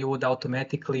user, you would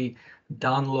automatically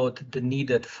download the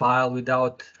needed file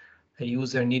without a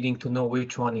user needing to know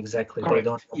which one exactly. Correct. They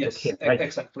don't have Yes, it here, right?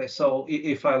 Exactly. So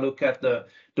if I look at the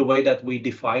way that we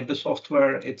define the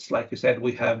software, it's like you said,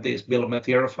 we have these bill of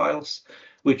material files,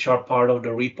 which are part of the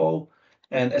repo.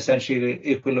 And essentially,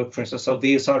 if we look, for instance, so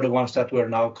these are the ones that we're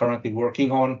now currently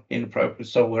working on in progress.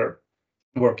 So we're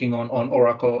working on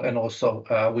Oracle and also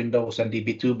Windows and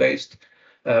DB2 based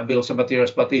bills of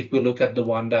materials. But if we look at the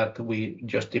one that we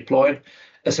just deployed,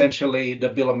 essentially the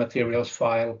bill of materials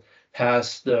file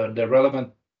has the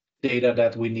relevant data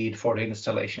that we need for the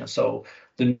installation. So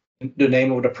the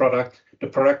name of the product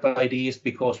IDs,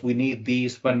 because we need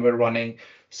these when we're running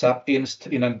SAP Inst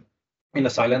in a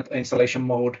silent installation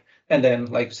mode. And then,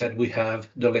 like I said, we have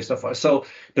the list of files. So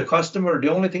the customer, the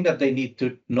only thing that they need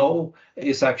to know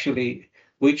is actually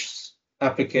which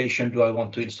application do I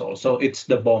want to install. So it's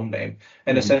the BOM name.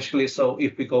 And essentially, so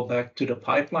if we go back to the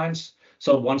pipelines,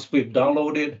 so once we've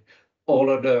downloaded all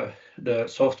of the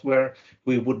software,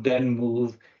 we would then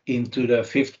move into the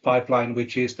fifth pipeline,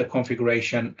 which is the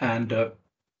configuration and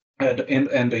the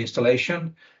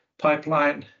installation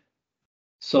pipeline.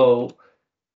 So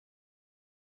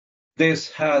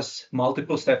this has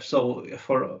multiple steps. So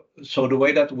the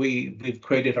way that we've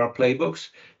created our playbooks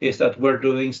is that we're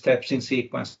doing steps in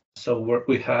sequence. So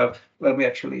we have, let me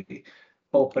actually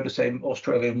open the same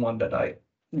Australian one that I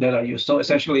use. So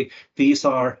essentially, these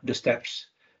are the steps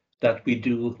that we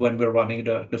do when we're running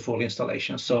the full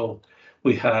installation. So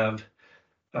we have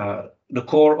the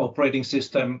core operating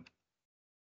system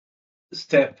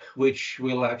step, which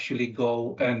will actually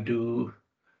go and do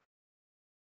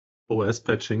OS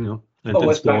patching, yeah. And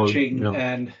OS install, patching, yeah.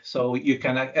 and so you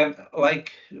can, and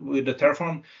like with the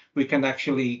Terraform, we can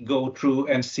actually go through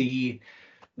and see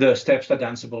the steps that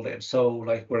Ansible did. So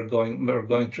like we're going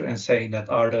through and saying that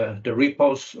are the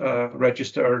repos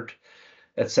registered,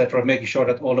 etc., making sure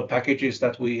that all the packages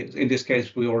that in this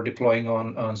case, we were deploying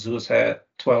on Zeus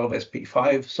 12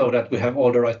 SP5, so that we have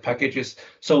all the right packages.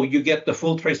 So you get the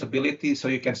full traceability, so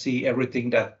you can see everything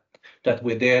that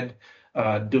we did,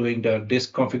 doing the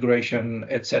disk configuration,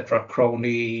 etc.,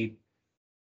 Crony.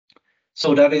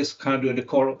 So that is kind of the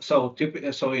core. So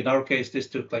in our case, this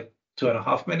took like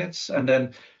 2.5 minutes, and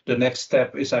then the next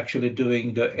step is actually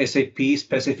doing the SAP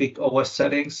specific OS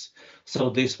settings. So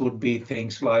this would be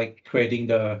things like creating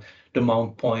the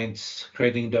mount points,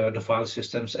 creating the file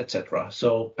systems, etc.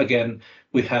 So again,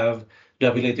 we have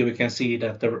the ability, we can see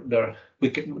that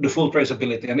the full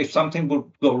traceability, and if something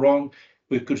would go wrong,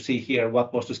 we could see here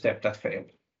what was the step that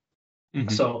failed.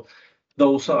 So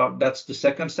that's the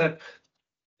second step.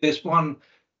 This one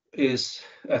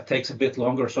takes a bit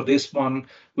longer. So this one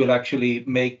will actually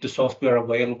make the software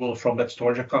available from that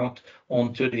storage account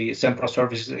onto the Sempra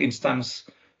Services instance,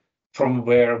 from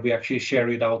where we actually share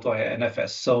it out via NFS.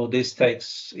 So this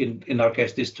takes, in our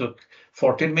case, this took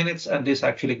 14 minutes, and this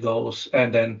actually goes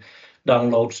and then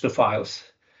downloads the files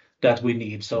that we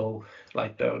need. So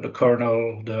like the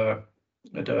kernel, the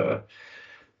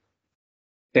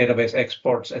database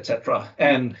exports, etc.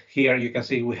 And here you can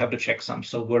see we have the checksum.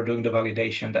 So we're doing the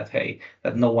validation that, hey,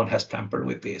 that no one has tampered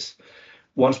with this.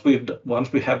 Once we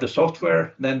have the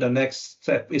software, then the next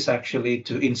step is actually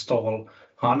to install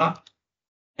HANA,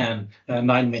 and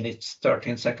 9 minutes,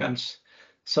 13 seconds.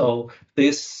 So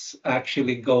this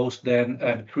actually goes then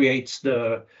and creates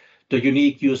the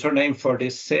unique username for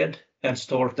this SID and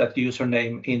stores that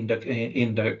username in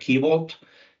the key vault,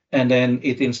 and then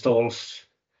it installs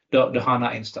the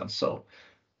HANA instance. So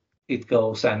it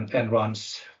goes and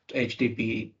runs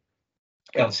HTTP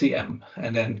LCM,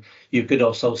 and then you could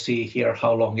also see here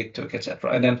how long it took,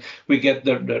 etc. And then we get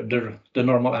the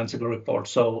normal Ansible report.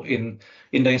 So in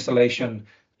the installation,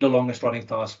 the longest running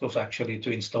task was actually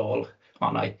to install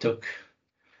HANA. It took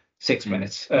 6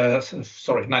 minutes.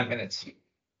 Sorry, 9 minutes.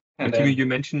 And Kimmo, you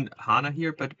mentioned HANA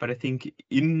here, but I think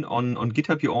on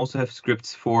GitHub you also have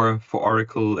scripts for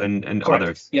Oracle and correct.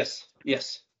 Others.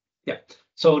 Yes. Yeah.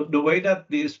 So the way that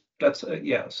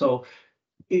So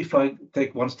if I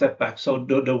take one step back, so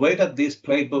the way that these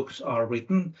playbooks are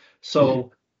written,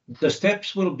 so the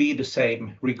steps will be the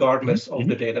same regardless of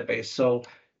the database.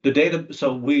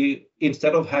 So we,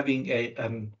 instead of having a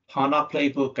HANA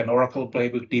playbook, an Oracle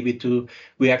playbook, DB2,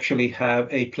 we actually have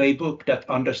a playbook that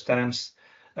understands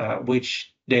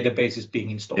which database is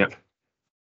being installed. Yep.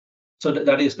 So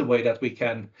that is the way that we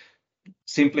can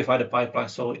simplify the pipeline.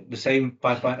 So the same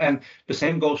pipeline, and the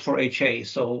same goes for HA.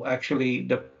 So actually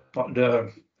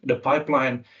the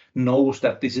pipeline knows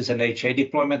that this is an HA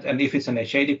deployment, and if it's an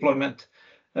HA deployment,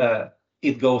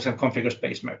 it goes and configures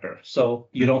SageMaker. So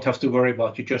you don't have to worry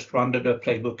about, you just run the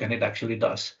playbook and it actually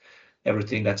does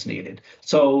everything that's needed.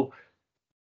 So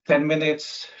 10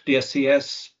 minutes,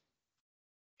 DSCS,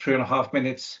 3.5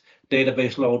 minutes,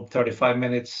 database load, 35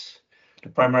 minutes, the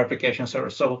primary application server.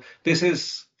 So this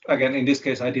is, again, in this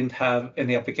case, I didn't have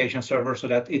any application server, so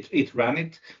that it ran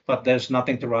it, but there's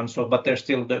nothing to run. So, but there's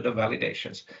still the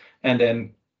validations. And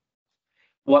then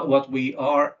what we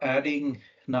are adding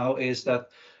now is that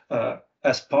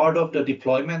as part of the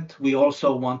deployment, we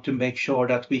also want to make sure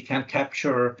that we can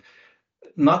capture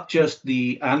not just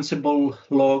the Ansible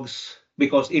logs,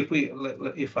 because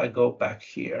if I go back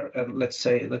here and let's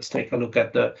take a look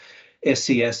at the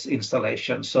SES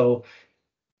installation. So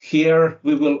here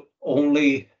we will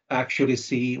only actually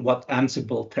see what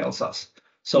Ansible tells us.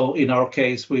 So in our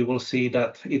case, we will see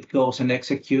that it goes and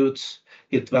executes,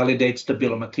 it validates the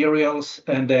bill of materials,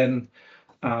 and then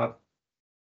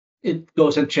it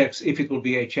goes and checks if it will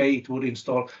be HA, it would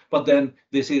install. But then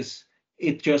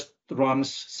it just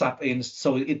runs SAP inst,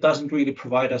 so it doesn't really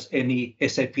provide us any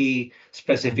SAP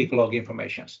specific log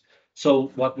information.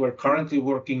 So what we're currently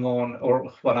working on,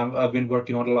 or what I've been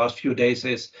working on the last few days,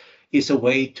 is a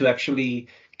way to actually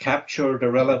capture the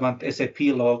relevant SAP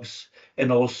logs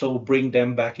and also bring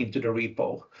them back into the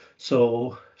repo.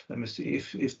 So let me see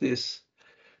if this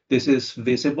is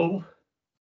visible.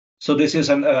 So this is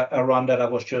a run that I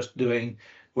was just doing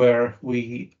where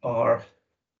we are.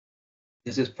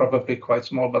 This is probably quite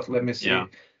small, but let me see. Yeah.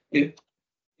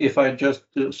 If I just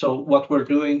do, so what we're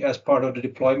doing as part of the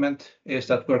deployment is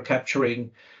that we're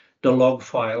capturing the log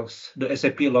files, the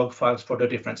SAP log files for the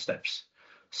different steps.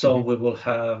 So we will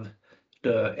have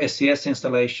the SES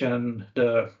installation,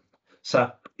 the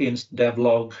SAP inst dev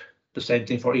log, the same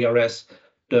thing for ERS,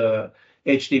 the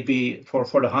HDB for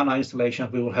the HANA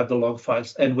installation, we will have the log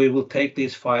files, and we will take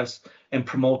these files and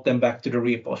promote them back to the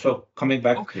repo. So coming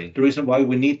back, the reason why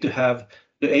we need to have,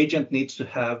 the agent needs to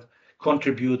have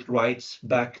contribute rights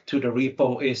back to the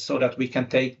repo is so that we can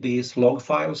take these log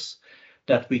files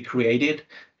that we created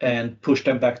and push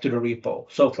them back to the repo.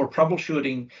 So for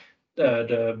troubleshooting,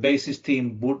 the basis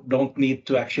team don't need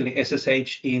to actually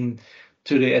SSH in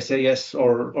to the SAS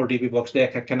or DBbox. They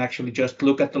can actually just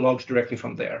look at the logs directly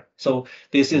from there. So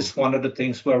this is one of the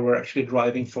things where we're actually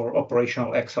driving for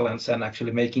operational excellence and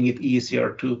actually making it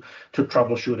easier to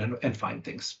troubleshoot and find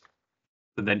things.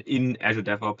 So then in Azure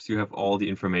DevOps, you have all the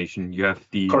information. You have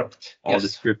the the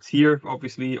scripts here,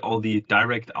 obviously, all the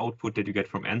direct output that you get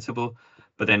from Ansible.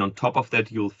 But then on top of that,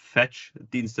 you'll fetch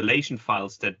the installation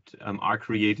files that are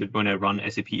created when I run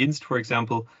SAP Inst, for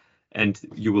example, and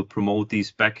you will promote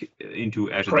these back into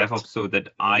Azure DevOps so that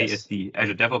I, as the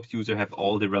Azure DevOps user, have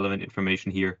all the relevant information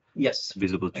here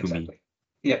visible to me.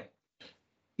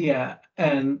 Yeah,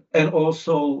 and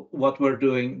also what we're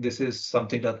doing, this is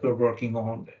something that we're working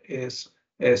on, is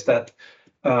that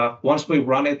once we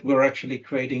run it, we're actually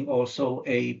creating also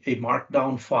a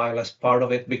markdown file as part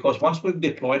of it, because once we've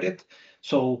deployed it,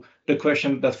 so the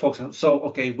question that folks have, so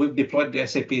okay, we've deployed the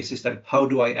SAP system, how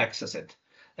do I access it?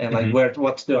 And like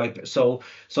what's the IP? So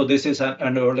this is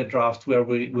an early draft where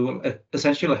we will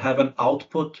essentially have an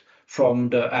output from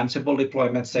the Ansible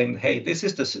deployment saying, hey, this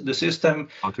is the system,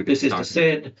 this is the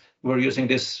SID, we're using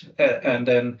this, and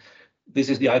then this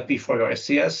is the IP for your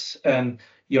SCS, and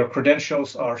your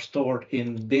credentials are stored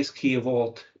in this key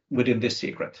vault within this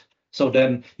secret. So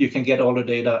then you can get all the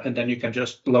data, and then you can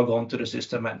just log on to the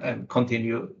system and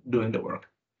continue doing the work.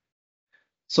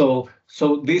 So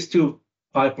these two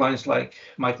pipelines, like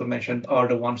Michael mentioned, are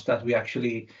the ones that we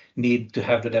actually need to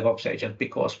have the DevOps agent,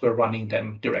 because we're running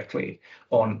them directly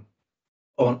on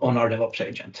our DevOps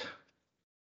agent.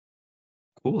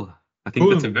 Cool. I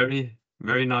think that's a very,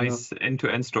 very nice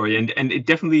end-to-end story, and it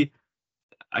definitely,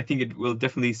 I think it will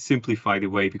definitely simplify the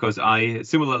way, because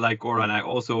similar like Goran, I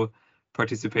also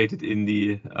participated in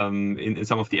the in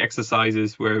some of the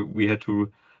exercises where we had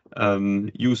to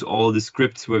use all the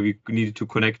scripts where we needed to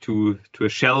connect to a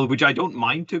shell, which I don't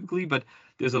mind typically, but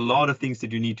there's a lot of things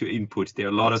that you need to input. There are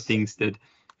a lot of things that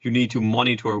you need to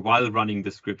monitor while running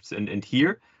the scripts, and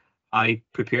here I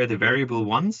prepare the variable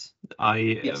once,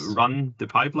 I run the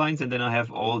pipelines, and then I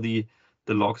have all the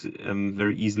logs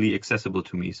very easily accessible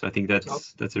to me. So I think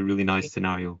that's a really nice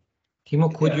scenario. Kimmo,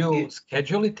 could you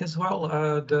schedule it as well?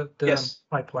 The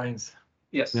pipelines.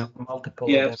 Yes. Multiple.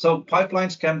 Yeah. So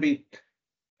pipelines can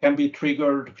be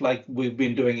triggered like we've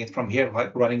been doing it from here,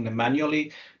 like running them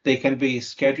manually. They can be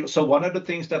scheduled. So one of the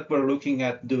things that we're looking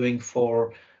at doing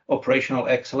for operational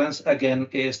excellence again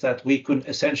is that we could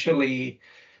essentially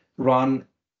run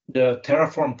the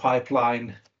Terraform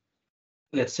pipeline,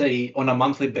 let's say, on a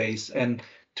monthly basis, and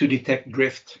to detect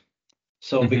drift.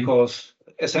 So because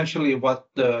essentially what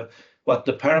the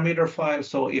parameter file,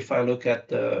 so if I look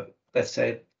at let's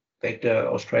say, take the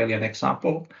Australian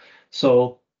example.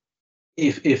 So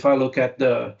if I look at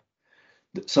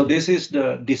so this is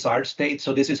the desired state,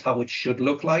 so this is how it should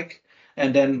look like.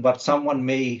 And then, but someone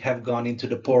may have gone into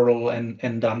the portal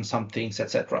and done some things,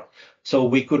 etc. So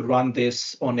we could run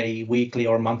this on a weekly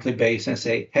or monthly basis and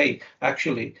say, hey,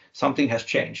 actually, something has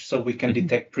changed. So we can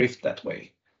detect drift that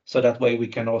way. So that way we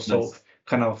can also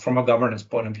kind of, from a governance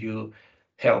point of view,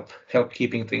 help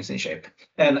keeping things in shape.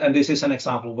 And this is an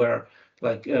example where,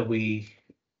 like,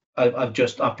 I've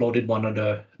just uploaded one of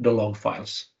the log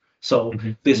files. So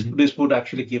this would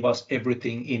actually give us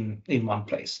everything in one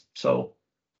place. So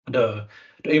the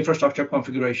infrastructure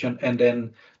configuration, and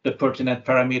then the pertinent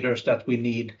parameters that we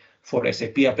need for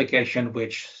SAP application,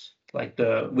 which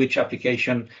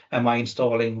application am I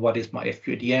installing, what is my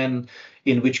FQDN,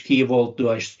 in which key vault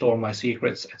do I store my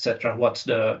secrets, etc. What's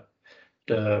the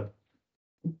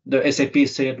SAP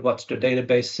SID, what's the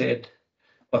database SID,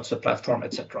 what's the platform,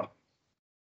 etc.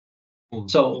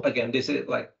 So again, this is,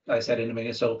 like I said in a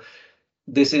minute, so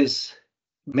this is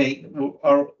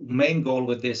our main goal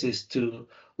with this is to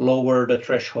lower the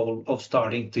threshold of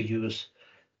starting to use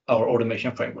our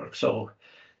automation framework. So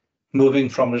moving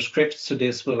from the scripts to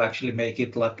this will actually make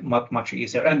it much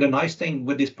easier. And the nice thing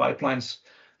with these pipelines,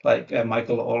 like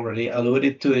Michael already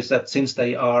alluded to, is that since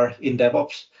they are in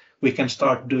DevOps, we can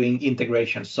start doing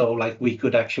integration. So like we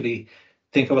could actually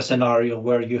think of a scenario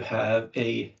where you have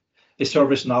a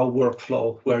ServiceNow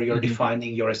workflow where you're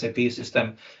defining your SAP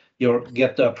system, you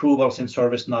get the approvals in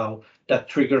ServiceNow that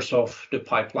triggers off the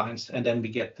pipelines, and then we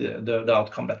get the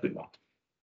outcome that we want.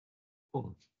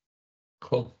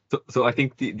 Cool. So I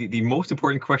think the most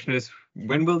important question is,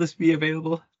 when will this be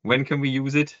available? When can we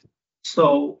use it?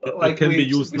 So it can be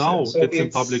used now. So it's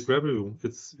in public preview.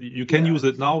 You can use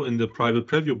it now in the private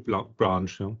preview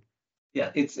branch.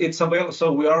 Yeah, it's available.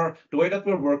 So the way that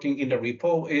we're working in the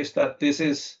repo is that this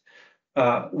is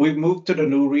we've moved to the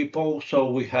new repo, so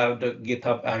we have the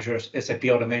GitHub Azure SAP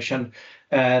automation,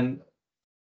 and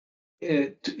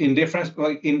in difference,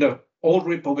 like in the old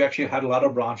repo, we actually had a lot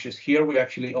of branches. Here we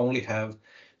actually only have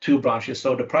 2 branches.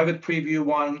 So the private preview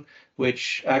one,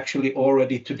 which actually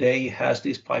already today has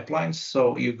these pipelines.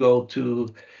 So you go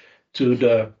to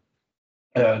the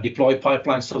deploy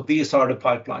pipeline. So these are the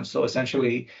pipelines. So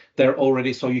essentially they're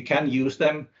already, so you can use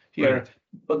them here. Right.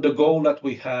 But the goal that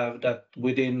we have that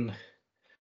within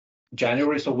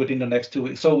January, so within the next 2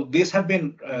 weeks. So these have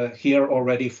been here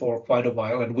already for quite a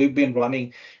while, and we've been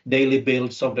running daily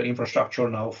builds of the infrastructure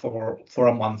now for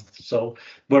a month. So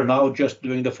we're now just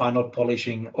doing the final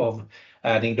polishing of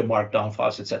adding the markdown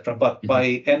files, etc. But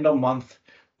by end of month,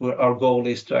 our goal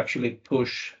is to actually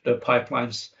push the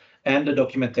pipelines and the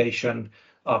documentation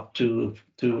up to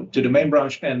the main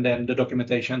branch, and then the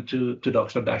documentation to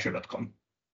docs.azure.com.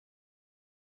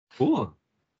 Cool.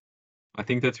 I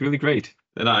think that's really great.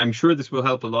 And I'm sure this will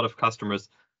help a lot of customers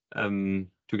to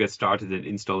get started and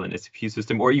install an SAP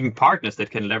system, or even partners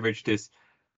that can leverage this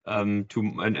and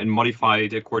modify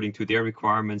it according to their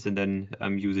requirements, and then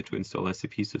use it to install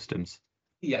SAP systems.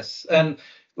 Yes, and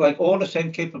like all the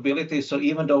same capabilities. So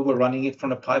even though we're running it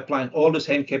from a pipeline, all the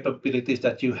same capabilities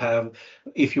that you have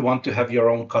if you want to have your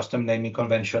own custom naming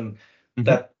convention,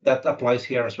 that applies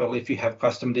here as well if you have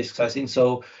custom disk sizing.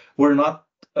 So we're not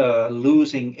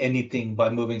losing anything by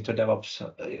moving to DevOps.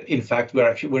 In fact,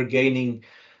 we're gaining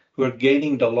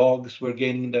the logs, we're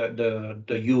gaining the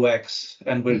UX,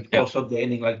 and we're also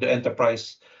gaining like the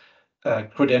enterprise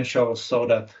credentials so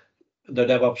that the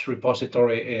DevOps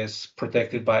repository is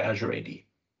protected by Azure AD,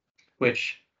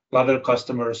 which a lot of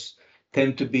customers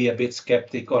tend to be a bit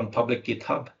skeptic on public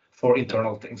GitHub for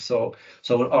internal things. So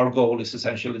our goal is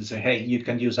essentially to say, hey, you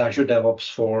can use Azure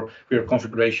DevOps for your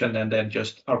configuration and then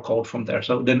just our code from there.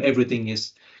 So then everything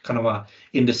is kind of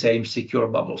in the same secure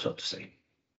bubble, so to say.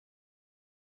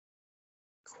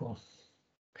 Cool.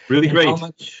 Really and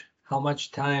great. How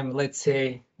much time, let's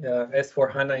say,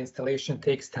 S/4HANA installation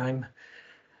takes time,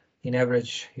 in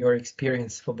average, your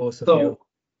experience for both of you?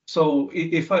 So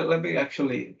if let me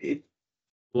actually, it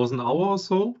was an hour or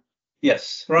so.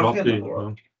 Yes, roughly an hour.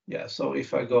 Yeah. Yeah. So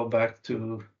if I go back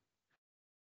to,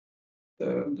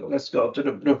 let's go to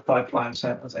the pipeline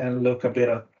sentence and look a bit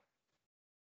at.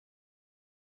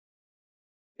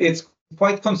 It's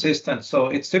quite consistent. So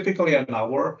it's typically an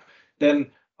hour.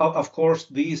 Then, of course,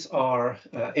 these are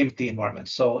empty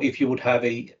environments. So if you would have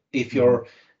if you're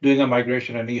doing a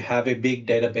migration and you have a big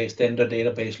database, then the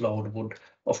database load would,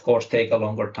 of course, take a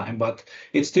longer time. But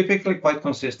it's typically quite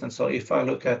consistent. So if I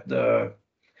look at the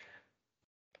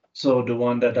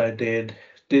one that I did,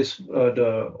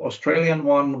 the Australian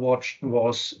one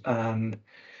was an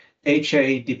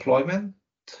HA deployment,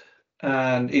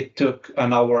 and it took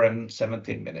an hour and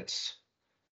 17 minutes.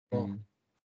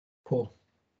 Cool.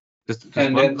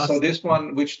 And then, so this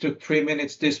one, which took 3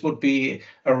 minutes, this would be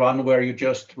a run where you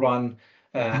just run,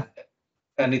 and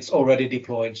it's already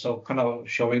deployed. So kind of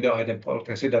showing the idle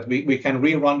policy that we can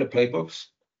rerun the playbooks,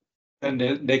 and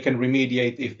they can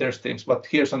remediate if there's things. But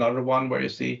here's another one where you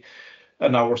see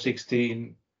an hour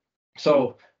 16.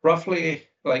 So roughly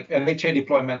like an HA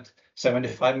deployment,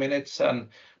 75 minutes, and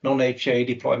non-HA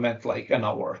deployment like an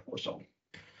hour or so.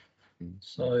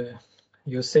 So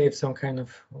you save some kind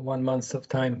of 1 month of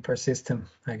time per system,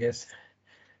 I guess.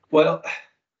 Well,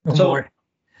 more.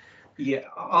 Yeah,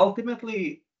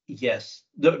 ultimately, yes.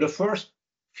 The first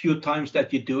few times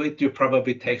that you do it, it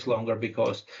probably takes longer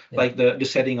because like the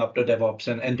setting up the DevOps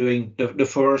and doing the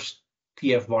first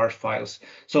TF-var files.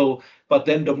 So, but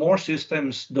then the more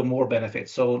systems, the more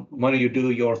benefits. So when you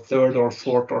do your third or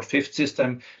fourth or fifth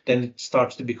system, then it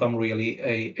starts to become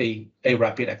really a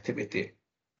rapid activity.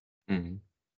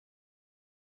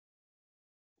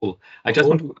 Cool. I just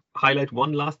want to highlight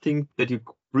one last thing that you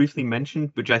briefly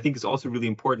mentioned, which I think is also really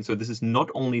important. So this is not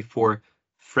only for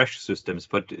fresh systems,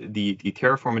 but the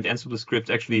Terraform and Ansible scripts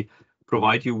actually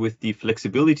provide you with the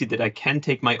flexibility that I can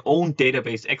take my own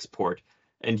database export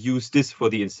and use this for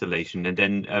the installation, and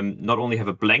then not only have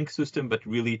a blank system, but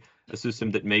really a system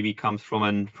that maybe comes from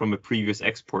a previous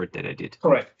export that I did.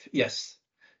 Correct. Yes.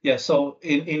 Yeah. So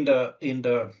in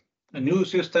the new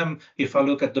system, if I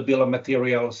look at the bill of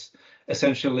materials,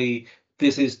 essentially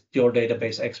this is your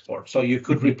database export. So you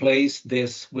could replace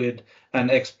this with an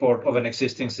export of an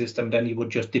existing system. Then you would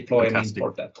just deploy and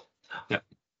import that. Yeah.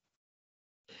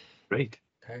 Great.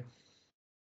 Okay.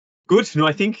 Good. No,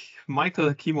 I think,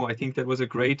 Michael, Kimmo, I think that was a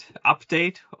great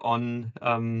update on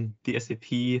the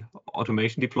SAP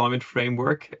automation deployment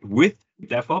framework with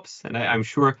DevOps. And I'm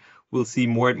sure we'll see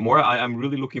more and more. I'm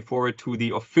really looking forward to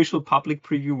the official public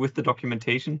preview with the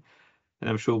documentation. And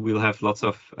I'm sure we'll have lots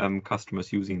of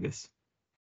customers using this.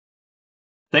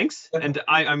 Thanks. And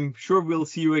I'm sure we'll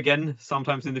see you again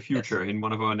sometimes in the future in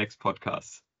one of our next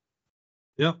podcasts.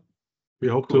 Yeah, we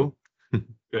hope to.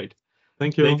 Great.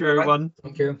 Thank you. Thank you, everyone.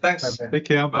 Thank you. Thanks. Bye-bye. Take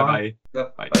care. Bye-bye.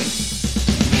 Bye.